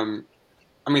I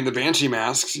mean the Banshee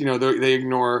masks. They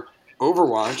ignore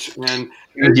Overwatch, and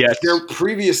there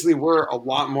previously were a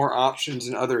lot more options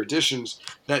in other editions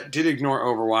that did ignore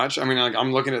Overwatch. I mean, like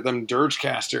I'm looking at them Dirge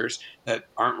casters that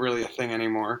aren't really a thing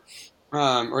anymore,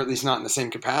 or at least not in the same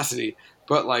capacity.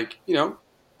 But I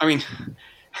mean.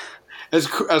 As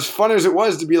fun as it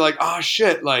was to be like, oh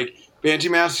shit, like Banshee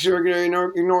Masks are going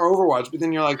to ignore Overwatch, but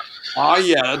then you're like, oh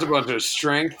yeah, that's a bunch of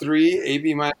Strength 3,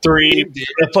 AP minus 3,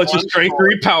 a bunch of Strength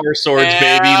 3 power swords,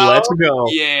 baby. Let's go.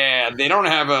 Yeah, they don't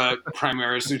have a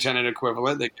Primaris Lieutenant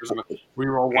equivalent that gives them a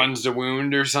reroll 1s to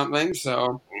wound or something.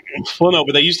 So, well, no,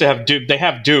 but they used to have Doom. They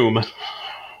have Doom.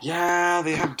 Yeah,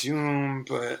 they have Doom,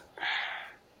 but.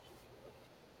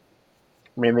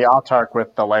 I mean, the Autarch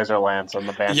with the laser lance and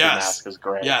the Banshee mask is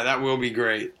great. Yeah, that will be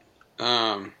great.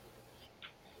 Last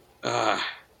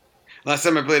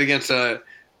time I played against a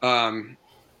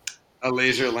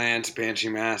laser lance Banshee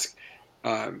mask,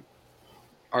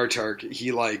 Autarch,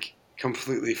 he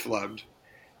completely flubbed.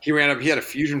 He ran up. He had a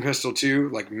fusion pistol too.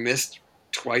 Missed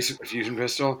twice with a fusion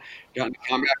pistol. Got into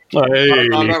combat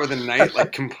with a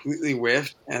knight. Completely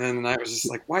whiffed. And then the knight was just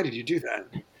like, "Why did you do that?"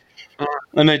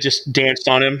 And I just danced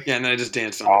on him. Yeah, and then I just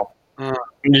danced on him.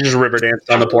 You just river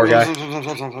danced on the poor guy.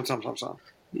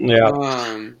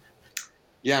 Yeah.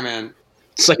 Yeah, man.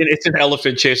 It's an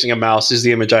elephant chasing a mouse is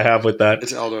the image I have with that.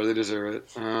 It's Eldar. They deserve it.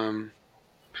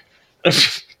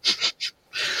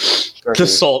 The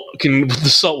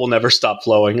salt will never stop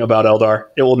flowing about Eldar.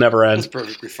 It will never end. It's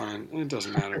perfectly fine. It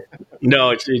doesn't matter.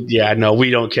 No,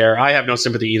 we don't care. I have no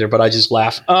sympathy either, but I just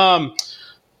laugh.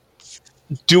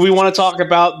 Do we want to talk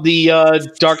about the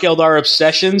Dark Eldar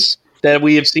obsessions that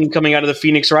we have seen coming out of the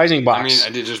Phoenix Rising box? I mean, I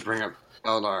did just bring up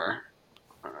Eldar.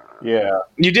 Yeah.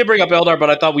 You did bring up Eldar, but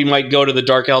I thought we might go to the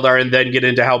Dark Eldar and then get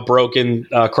into how broken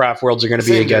craft worlds are going to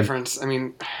be again. Same difference. I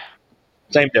mean...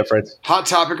 Same difference. Hot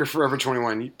Topic or Forever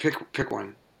 21? You pick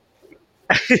one.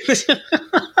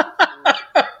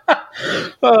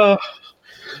 All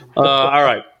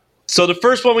right. So the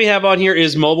first one we have on here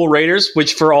is Mobile Raiders,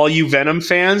 which for all you Venom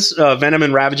fans, Venom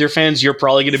and Ravager fans, you're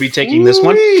probably going to be taking this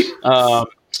one.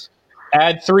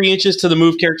 Add 3 inches to the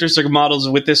move characteristic models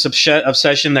with this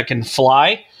obsession that can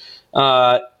fly.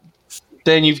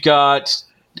 Then you've got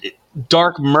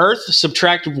Dark Mirth,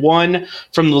 subtract 1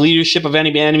 from the leadership of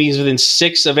any enemies within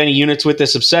 6 of any units with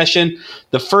this obsession.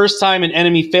 The first time an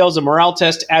enemy fails a morale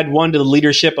test, add 1 to the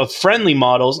leadership of friendly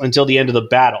models until the end of the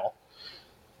battle.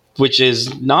 Which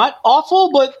is not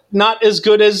awful, but not as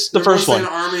good as the first one. An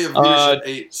army of leadership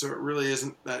 8, so it really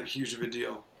isn't that huge of a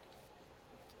deal.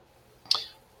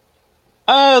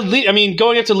 I mean,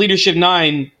 going up to leadership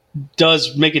 9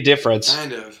 does make a difference.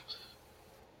 Kind of.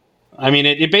 I mean,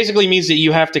 it basically means that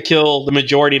you have to kill the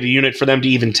majority of the unit for them to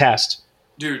even test.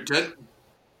 Dude,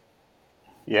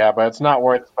 yeah, but it's not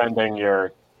worth spending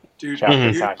your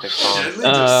chapter tactics on.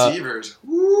 Deadly Deceivers.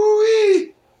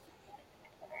 Woo-wee!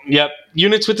 Yep.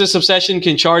 Units with this obsession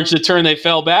can charge the turn they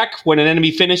fell back. When an enemy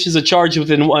finishes a charge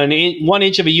within 1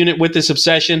 inch of a unit with this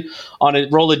obsession, on a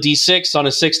roll a d6. On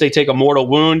a 6, they take a mortal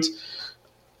wound.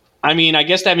 I mean, I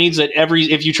guess that means that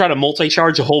if you try to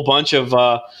multi-charge a whole bunch of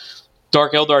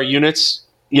Dark Eldar units,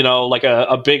 like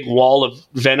a big wall of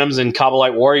Venoms and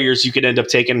Kabbalite warriors, you could end up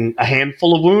taking a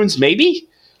handful of wounds, maybe?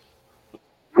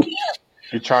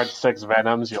 You charge 6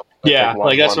 Venoms, you'll yeah, take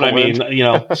one that's what I mean.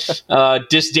 wound.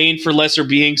 Disdain for lesser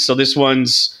beings, so this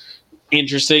one's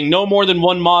interesting. No more than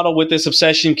 1 model with this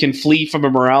obsession can flee from a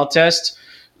morale test.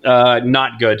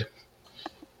 Not good.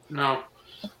 No.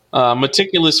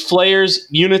 Meticulous Flayers,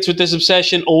 units with this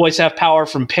obsession always have power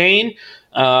from pain.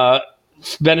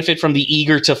 Benefit from the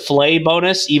Eager to Flay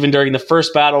bonus, even during the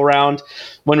first battle round.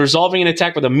 When resolving an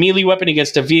attack with a melee weapon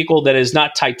against a vehicle that is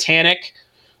not Titanic,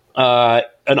 an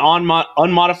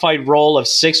unmodified roll of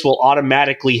 6 will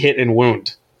automatically hit and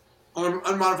wound.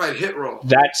 Unmodified hit roll.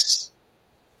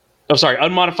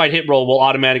 Unmodified hit roll will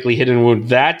automatically hit and wound.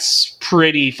 That's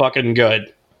pretty fucking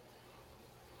good.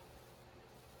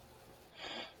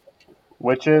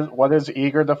 What is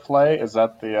Eager to Flay? Is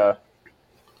that the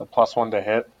 +1 to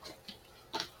hit?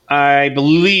 I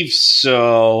believe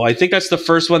so. I think that's the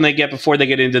first one they get before they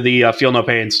get into the Feel No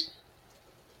Pains.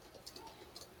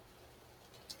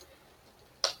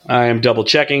 I am double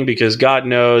checking because God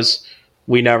knows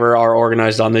we never are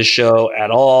organized on this show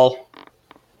at all.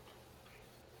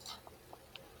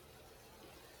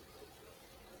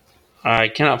 I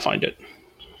cannot find it.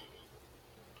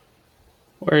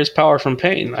 Where is Power from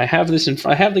Pain? I have this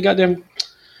I have the goddamn...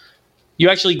 You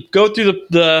actually go through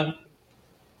the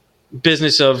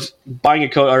business of buying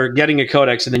or getting a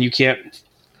codex, and then you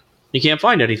can't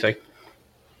find anything.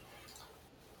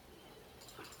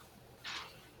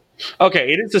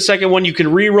 Okay, it is the second one. You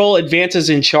can re-roll advances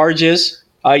and charges.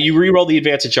 You re-roll the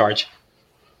advance and charge.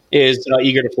 Is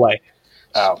Eager to Play.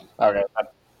 Oh, okay.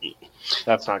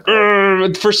 That's not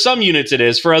good. For some units it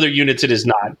is. For other units it is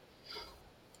not.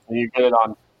 You get it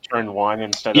on turn 1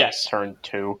 instead of turn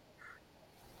 2.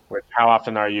 How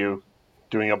often are you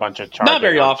doing a bunch of charges? Not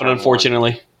very often,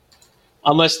 unfortunately.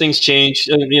 1? Unless things change.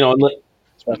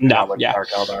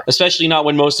 Especially not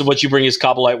when most of what you bring is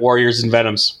Kabbalite warriors and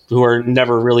Venoms, who are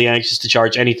never really anxious to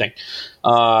charge anything.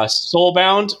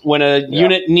 Soulbound, when a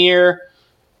unit near...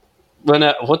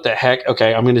 what the heck?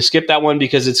 Okay, I'm going to skip that one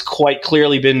because it's quite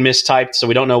clearly been mistyped, so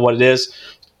we don't know what it is.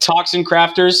 Toxin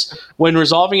Crafters, when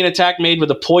resolving an attack made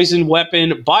with a poisoned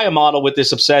weapon by a model with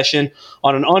this obsession,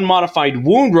 on an unmodified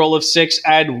wound roll of 6,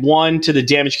 add 1 to the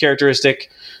damage characteristic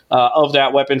of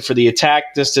that weapon for the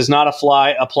attack. This does not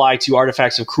apply to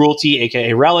artifacts of cruelty,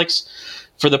 aka relics.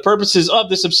 For the purposes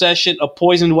of this obsession, a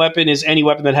poisoned weapon is any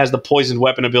weapon that has the poisoned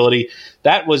weapon ability.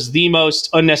 That was the most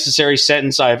unnecessary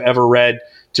sentence I have ever read,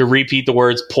 to repeat the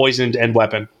words poisoned and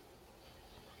weapon.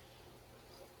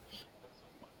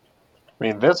 I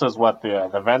mean, this is what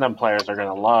the Venom players are going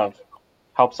to love.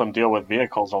 Helps them deal with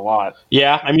vehicles a lot.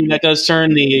 Yeah, I mean, that does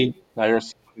turn the... Now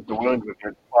the wounds with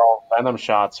your 12 Venom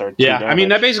shots are 2 damage. I mean,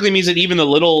 that basically means that even the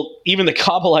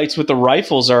Kabbalites with the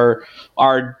rifles are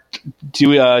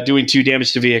doing 2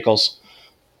 damage to vehicles.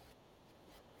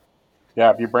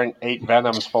 Yeah, if you bring 8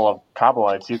 Venoms full of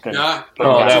Kabbalites, you can... Yeah.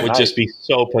 That would just be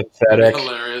so pathetic.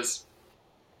 Hilarious.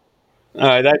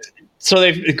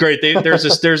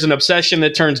 There's an obsession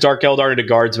that turns Dark Eldar into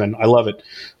guardsmen. I love it.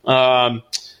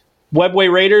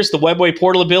 Webway Raiders. The Webway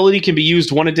portal ability can be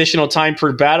used 1 additional time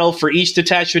per battle for each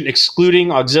detachment,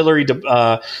 excluding auxiliary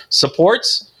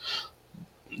supports.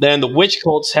 Then the Witch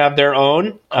Cults have their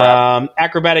own.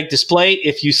 Acrobatic Display.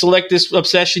 If you select this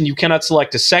obsession, you cannot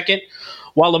select a second.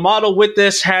 While the model with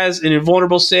this has an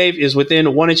invulnerable save, is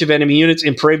within 1 inch of enemy units,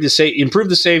 improve the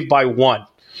save by 1.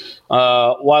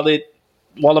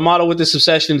 While the model with this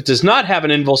obsession does not have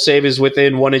an invul save, is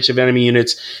within 1 inch of enemy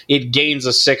units, it gains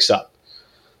a 6-up.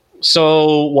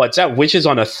 So what's that? Witches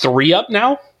on a 3-up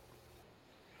now?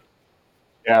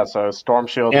 Yeah, so Storm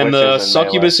Shield, and the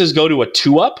Succubuses go to a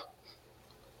 2-up?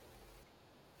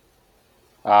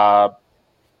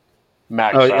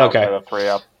 max out okay. at a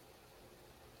 3-up.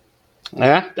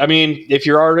 Yeah, I mean, if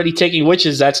you're already taking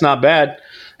witches, that's not bad.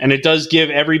 And it does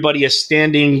give everybody a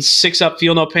standing 6-up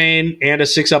feel no pain and a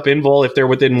 6-up invul if they're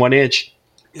within 1 inch.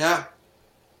 Yeah.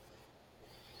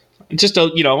 Just a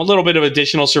little bit of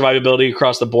additional survivability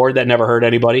across the board that never hurt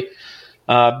anybody.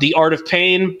 The Art of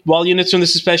Pain, while units with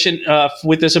this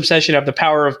obsession have the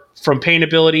power from pain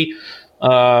ability,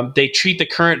 they treat the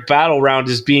current battle round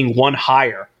as being 1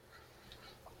 higher.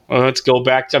 Let's go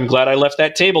back to, I'm glad I left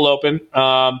that table open.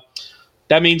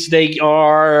 That means they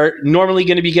are normally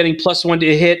going to be getting +1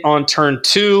 to hit on turn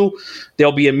 2.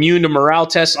 They'll be immune to morale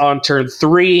tests on turn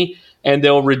 3, and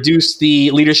they'll reduce the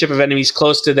leadership of enemies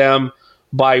close to them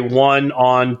by 1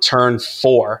 on turn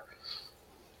 4.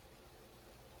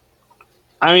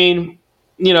 I mean,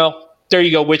 there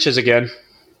you go, witches again.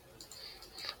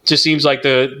 Just seems like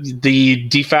the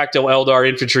de facto Eldar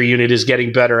infantry unit is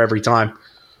getting better every time.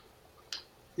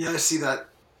 Yeah, I see that.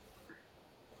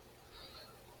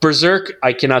 Berserk,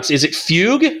 I cannot see. Is it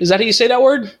fugue? Is that how you say that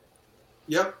word?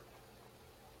 Yep.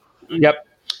 Yep.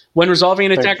 When resolving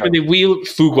an attack with the wheel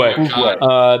fugue,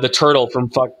 the turtle from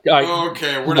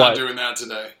okay, we're not doing that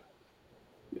today.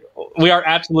 We are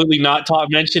absolutely not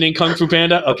mentioning Kung Fu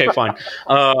Panda. Okay, fine.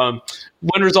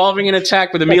 When resolving an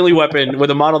attack with a melee weapon with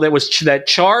a model that was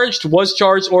charged,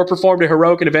 or performed a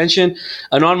heroic intervention,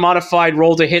 an unmodified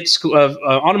roll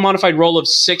of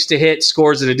 6 to hit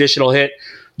scores an additional hit.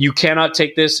 You cannot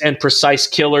take this and Precise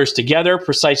Killers together.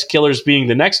 Precise Killers being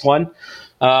the next one.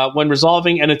 When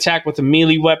resolving an attack with a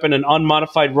melee weapon, an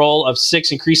unmodified roll of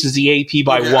 6 increases the AP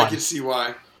by 1. I can see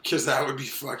why. Because that would be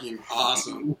fucking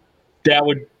awesome.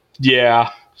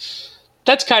 Yeah.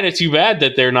 That's kind of too bad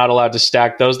that they're not allowed to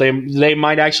stack those. They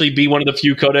might actually be one of the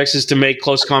few codexes to make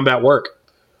close combat work.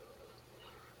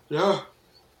 Yeah.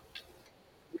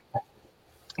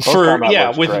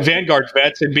 With great. Vanguard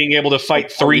vets and being able to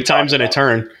fight 3 times in a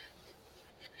turn.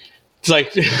 It's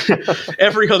like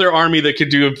every other army that can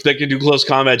do close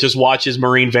combat just watches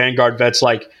Marine Vanguard vets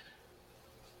like,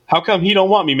 how come he don't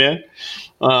want me, man?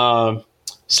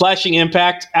 Slashing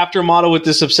Impact. After a model with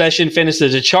this obsession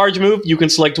finishes a charge move, you can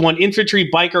select 1 infantry,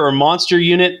 biker, or monster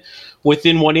unit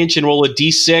within 1 inch and roll a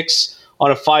d6. On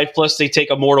a 5+, they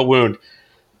take a mortal wound.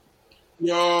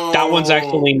 Yo. That one's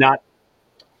actually not.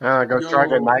 Go try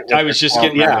to night. I was just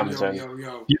getting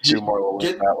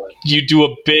You do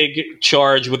a big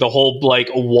charge with a whole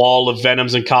wall of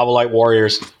Venoms and Kabalite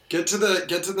warriors. Get to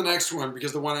the next one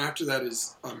because the one after that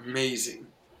is amazing.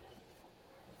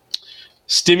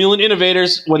 Stimulant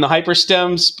Innovators. When the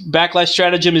Hyperstem's backlash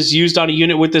stratagem is used on a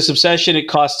unit with this obsession, it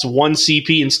costs 1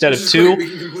 CP instead of 2. We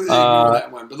can completely ignore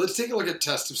that one, but let's take a look at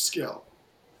Test of Skill.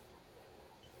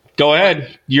 Go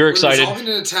ahead. You're excited. Resolving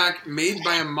an attack made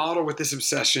by a model with this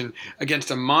obsession against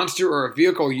a monster or a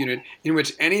vehicle unit in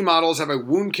which any models have a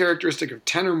wound characteristic of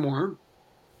 10 or more,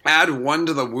 add 1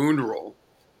 to the wound roll.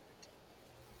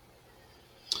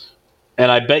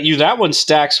 And I bet you that one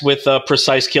stacks with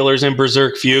Precise Killers and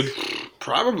Berserk Fugue.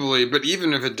 Probably, but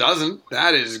even if it doesn't,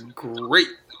 that is great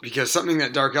because something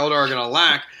that Dark Eldar are going to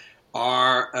lack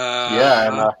are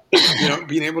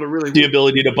being able to really the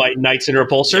ability to bite knights and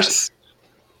repulsors. Yes.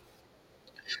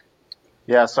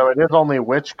 Yeah, so it is only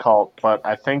Witch Cult, but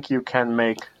I think you can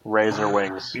make Razor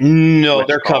Wings. No,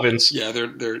 they're covens. Yeah,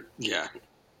 they're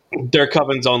They're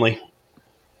covens only.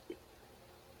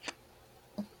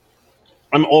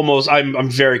 I'm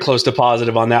very close to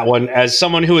positive on that one. As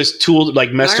someone who has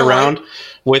messed around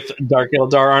with Dark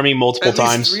Eldar army multiple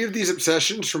times. 3 of these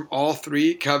obsessions from all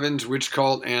 3 covens, Witch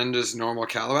Cult, and as normal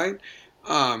Calibite,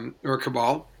 or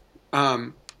Cabal.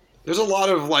 There's a lot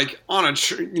of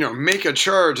make a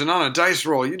charge and on a dice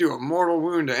roll you do a mortal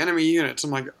wound to enemy units.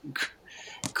 I'm like,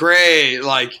 great,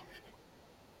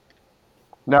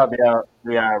 No,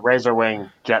 the Razor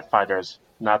Wing jet fighters.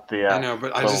 Not the. I know,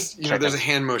 but I just there's a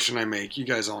hand motion I make. You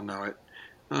guys all know it.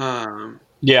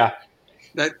 Yeah.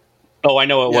 That. Oh, I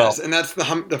know it well. And that's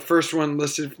the first one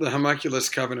listed for the Homunculus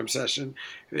Coven obsession.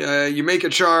 You make a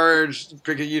charge,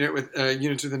 pick a unit with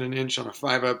units within an inch on a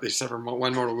 5-up. They suffer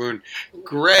 1 mortal wound.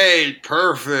 Great,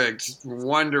 perfect,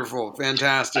 wonderful,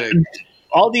 fantastic.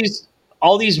 All these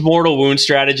mortal wound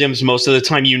stratagems, most of the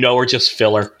time, are just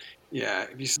filler. Yeah,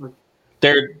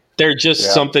 They're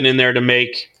just something in there to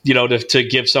make, to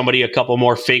give somebody a couple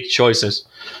more fake choices.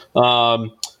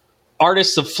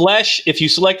 Artists of Flesh. If you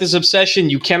select this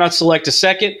obsession, you cannot select a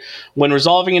second. When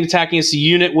resolving and attacking against a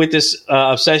unit with this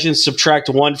obsession, subtract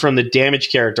 1 from the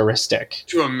damage characteristic.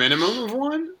 To a minimum of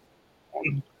 1?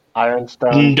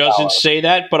 Ironstone doesn't say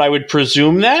that, but I would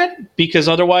presume that, because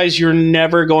otherwise you're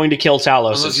never going to kill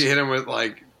Talos. Unless you hit them with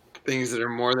things that are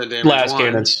more than damage blast 1.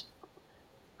 cannons.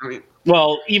 I mean,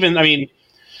 Well, even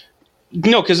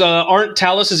no, because aren't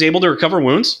Talos is able to recover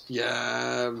wounds?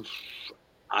 Yeah,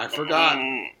 I forgot.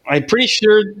 I'm pretty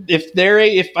sure if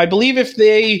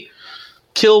they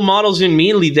kill models in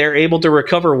melee, they're able to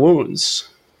recover wounds.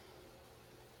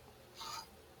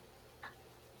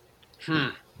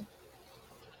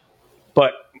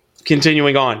 But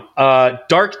continuing on,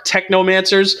 Dark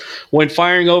Technomancers. When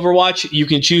firing Overwatch, you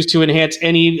can choose to enhance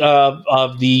any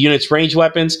of the unit's ranged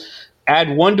weapons.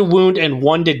 Add 1 to wound and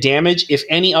 1 to damage if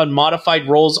any unmodified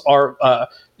rolls are.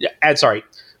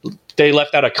 They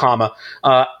left out a comma.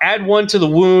 Add 1 to the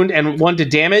wound and 1 to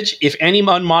damage. If any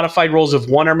unmodified rolls of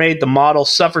 1 are made, the model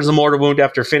suffers a mortal wound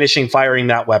after finishing firing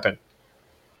that weapon.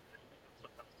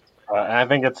 And I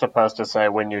think it's supposed to say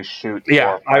when you shoot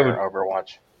Yeah, or fire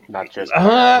Overwatch, not just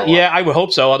yeah, I would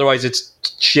hope so. Otherwise, it's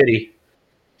shitty.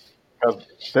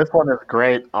 This one is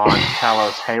great on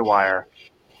Talos Haywire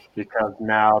because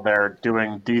now they're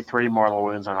doing D3 mortal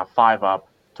wounds on a 5-up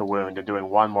to wound and doing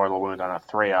 1 mortal wound on a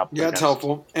 3-up. Yeah, it's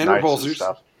helpful. And repulsors.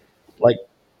 Stuff.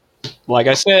 Like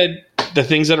I said, the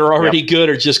things that are already good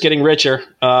are just getting richer.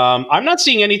 I'm not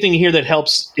seeing anything here that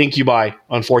helps Incubi,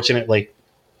 unfortunately.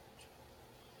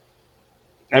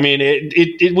 I mean,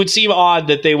 it would seem odd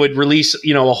that they would release,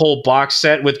 a whole box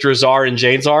set with Drazar and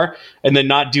Janezar and then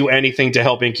not do anything to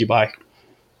help Incubi.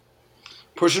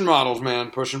 Pushing models, man.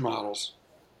 Pushing models.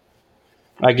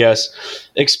 I guess.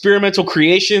 Experimental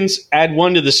creations. Add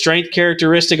 1 to the strength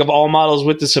characteristic of all models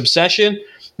with this obsession.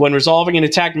 When resolving an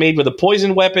attack made with a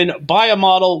poison weapon, buy a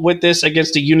model with this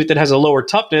against a unit that has a lower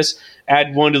toughness.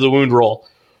 Add 1 to the wound roll.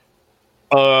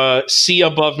 See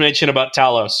above mention about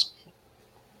Talos.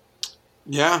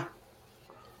 Yeah.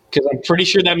 Because I'm pretty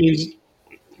sure that means...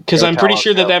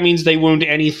 that means they wound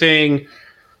anything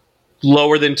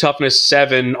lower than toughness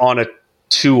 7 on a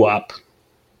 2-up.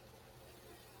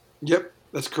 Yep,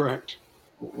 that's correct.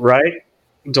 Right?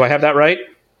 Do I have that right?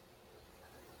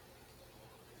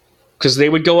 Because they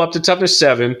would go up to toughness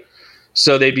 7,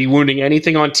 so they'd be wounding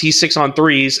anything on T6 on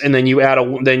 3s, and then you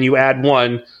add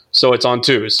 1, so it's on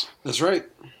 2s. That's right.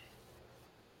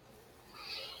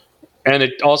 And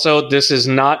it also, this is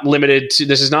not limited to.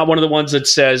 This is not one of the ones that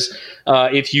says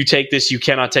if you take this, you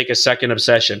cannot take a second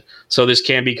obsession. So this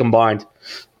can be combined.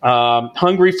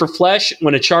 Hungry for flesh.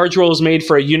 When a charge roll is made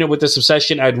for a unit with this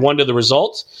obsession, add 1 to the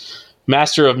result.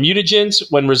 Master of mutagens.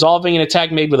 When resolving an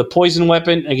attack made with a poison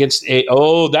weapon against a.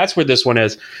 Oh, that's where this one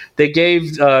is. They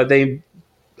gave. I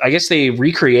guess they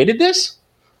recreated this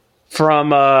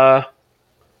from. Where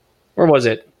was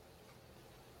it?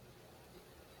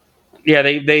 Yeah,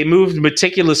 they moved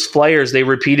meticulous flayers. They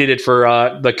repeated it for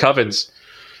the Covens.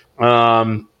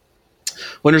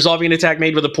 When resolving an attack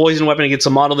made with a poison weapon against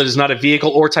a model that is not a vehicle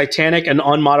or Titanic, an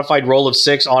unmodified roll of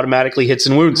 6 automatically hits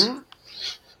and wounds. Mm-hmm.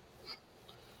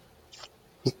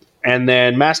 And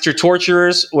then Master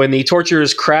Torturers. When the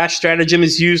Torturer's Crash stratagem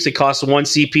is used, it costs 1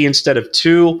 CP instead of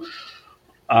 2.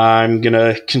 I'm going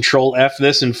to Control F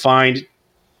this and find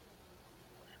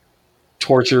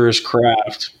Torturer's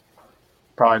Craft.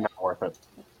 Probably not worth it.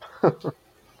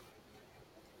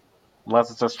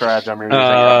 Unless it's a stratagem you're using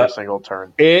every single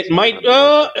turn. It might.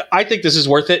 I think this is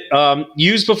worth it.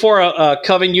 Used before a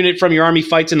Coven unit from your army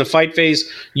fights in the fight phase,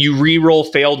 you re-roll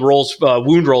failed rolls,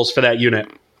 wound rolls for that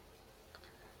unit.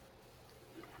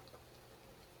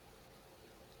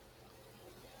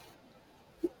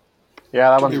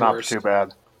 Yeah, that one's not too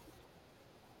bad.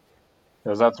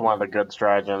 Because that's one of the good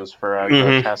stratagems for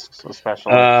grotesques,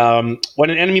 especially. When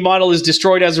an enemy model is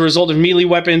destroyed as a result of melee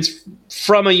weapons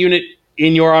from a unit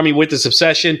in your army with this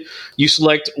obsession, you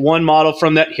select 1 model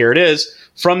from that. Here it is.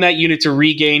 From that unit to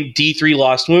regain D3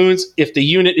 lost wounds. If the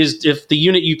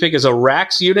unit you pick is a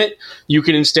Rax unit, you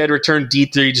can instead return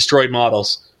D3 destroyed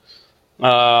models.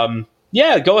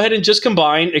 Yeah, go ahead and just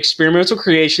combine experimental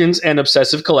creations and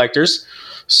obsessive collectors.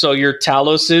 So your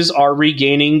Taloses are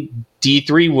regaining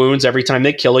D3 wounds every time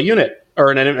they kill a unit,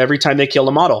 or every time they kill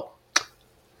a model.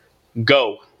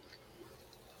 Go.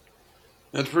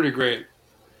 That's pretty great.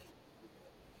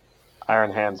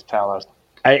 Iron Hands Talos.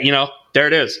 There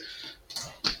it is.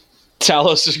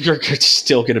 Talos is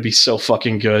still going to be so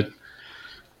fucking good.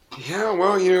 Yeah,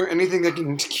 well, anything that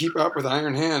can keep up with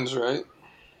Iron Hands, right?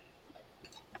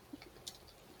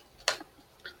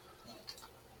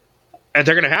 And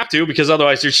they're going to have to, because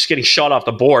otherwise they're just getting shot off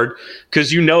the board.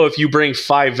 Because if you bring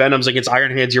 5 Venoms against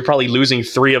Iron Hands, you're probably losing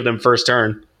 3 of them first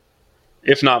turn.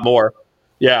 If not more.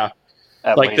 Yeah.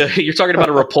 You're talking about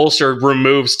a repulsor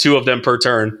removes 2 of them per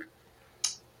turn.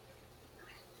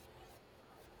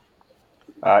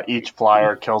 Each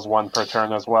flyer kills 1 per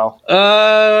turn as well.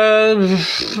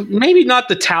 Maybe not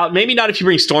maybe not if you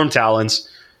bring Storm Talons.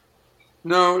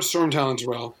 No, Storm Talons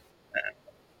well.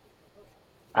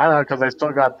 I don't know, because they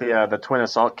still got the twin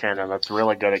assault cannon that's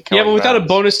really good at killing. Yeah, but without Venoms. a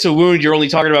bonus to wound, you're only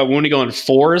talking about wounding on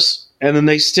 4s, and then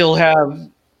they still have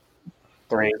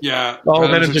 3. Yeah. Oh,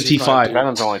 Venom's a T5. dude.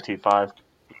 Venom's only T5.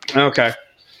 Okay.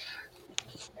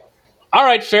 All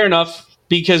right, fair enough.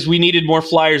 Because we needed more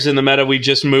flyers in the meta, we've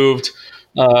just moved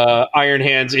Iron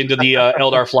Hands into the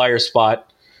Eldar flyer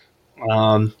spot.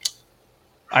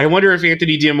 I wonder if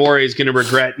Anthony D'Amore is going to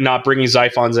regret not bringing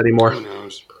Xiphons anymore. Who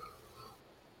knows?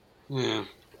 Yeah.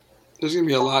 There's going to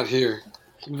be a lot here.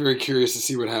 I'm very curious to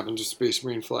see what happens with Space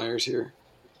Marine flyers here.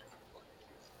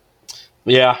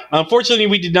 Yeah. Unfortunately,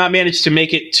 we did not manage to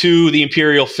make it to the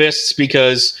Imperial Fists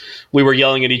because we were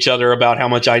yelling at each other about how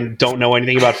much I don't know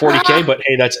anything about 40K, but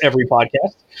hey, that's every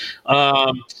podcast.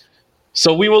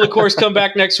 So we will, of course, come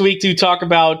back next week to talk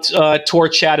about Tor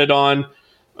Chatted on,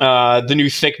 the new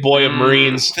thick boy of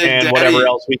Marines, and whatever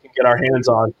else we can get our hands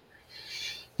on.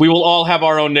 We will all have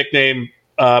our own nickname.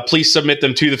 Please submit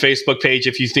them to the Facebook page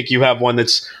if you think you have one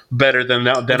that's better than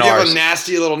If you ours. have a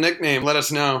nasty little nickname, let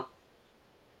us know.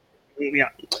 Yeah.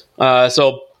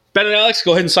 So, Ben and Alex,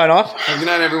 go ahead and sign off. Good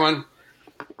night, everyone.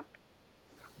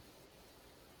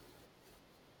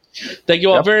 Thank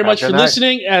you all very much for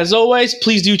listening. As always,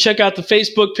 please do check out the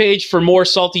Facebook page for more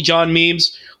Salty John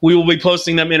memes. We will be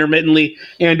posting them intermittently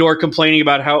and or complaining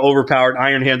about how overpowered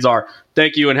Iron Hands are.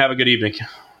 Thank you and have a good evening.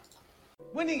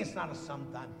 Winning is not a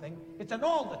sometime thing. It's an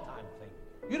all-the-time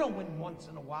thing. You don't win once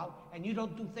in a while, and you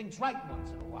don't do things right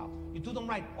once in a while. You do them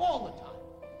right all the time.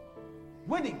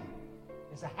 Winning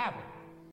is a habit.